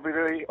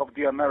discovery of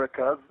the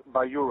Americas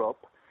by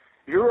Europe,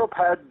 Europe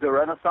had the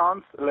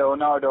Renaissance,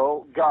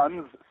 Leonardo,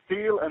 guns,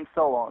 steel, and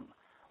so on,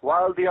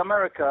 while the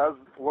Americas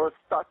were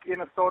stuck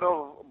in a sort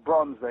of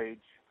Bronze Age?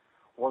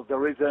 Was the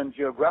reason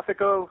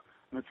geographical,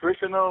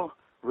 nutritional,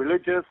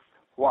 religious,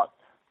 what?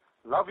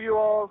 Love you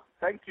all.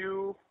 Thank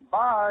you.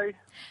 Bye.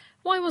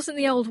 Why wasn't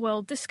the old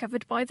world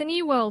discovered by the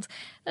new world?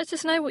 Let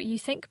us know what you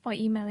think by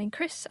emailing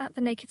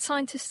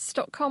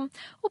chris@thenakedscientists.com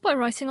or by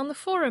writing on the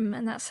forum,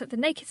 and that's at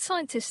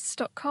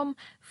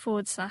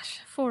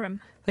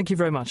thenakedscientists.com/forum. Thank you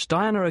very much.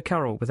 Diana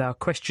O'Carroll with our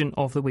Question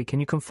of the Week,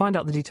 and you can find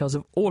out the details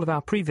of all of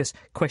our previous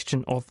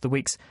Question of the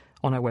Weeks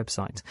on our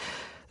website.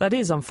 That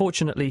is,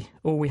 unfortunately,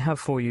 all we have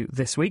for you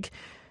this week.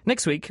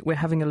 Next week, we're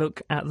having a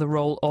look at the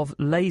role of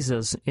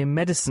lasers in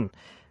medicine,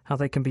 how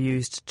they can be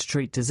used to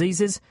treat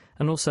diseases,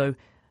 and also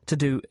to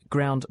do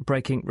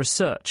groundbreaking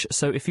research.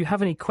 So if you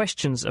have any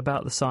questions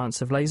about the science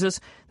of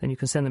lasers, then you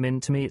can send them in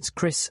to me. It's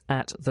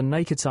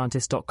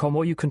chris@thenakedscientist.com,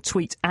 or you can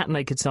tweet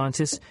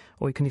 @nakedscientist,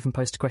 or you can even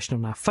post a question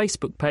on our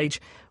Facebook page,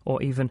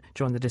 or even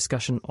join the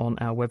discussion on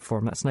our web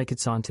forum. That's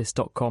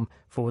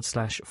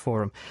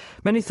nakedscientist.com/forum.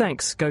 Many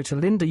thanks go to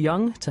Linda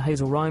Young, to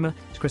Hazel Reimer,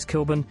 to Chris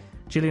Kilburn,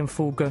 Gillian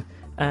Fulger,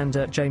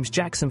 and James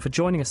Jackson for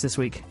joining us this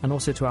week, and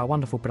also to our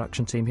wonderful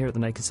production team here at The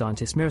Naked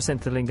Scientist, Mira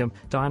Senthilingam,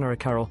 Diana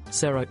O'Carroll,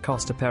 Sarah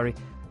Caster-Perry,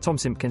 Tom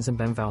Simpkins and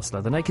Ben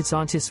Valsler. The Naked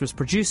Scientist was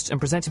produced and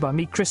presented by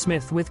me, Chris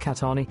Smith, with Kat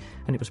Arney,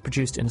 and it was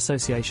produced in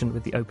association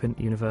with the Open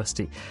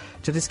University.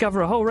 To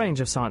discover a whole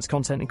range of science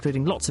content,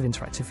 including lots of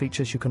interactive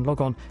features, you can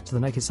log on to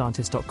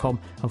thenakedscientist.com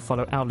and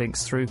follow our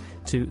links through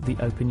to the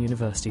Open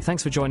University.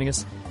 Thanks for joining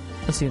us,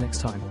 and see you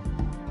next time.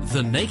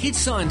 The Naked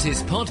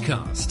Scientist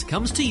podcast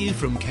comes to you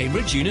from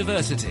Cambridge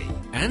University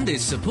and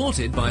is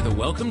supported by the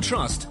Wellcome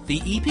Trust,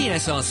 the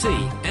EPSRC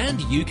and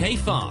UK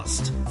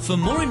FAST. For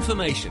more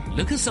information,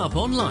 look us up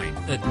online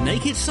at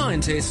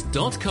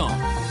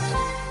nakedscientist.com.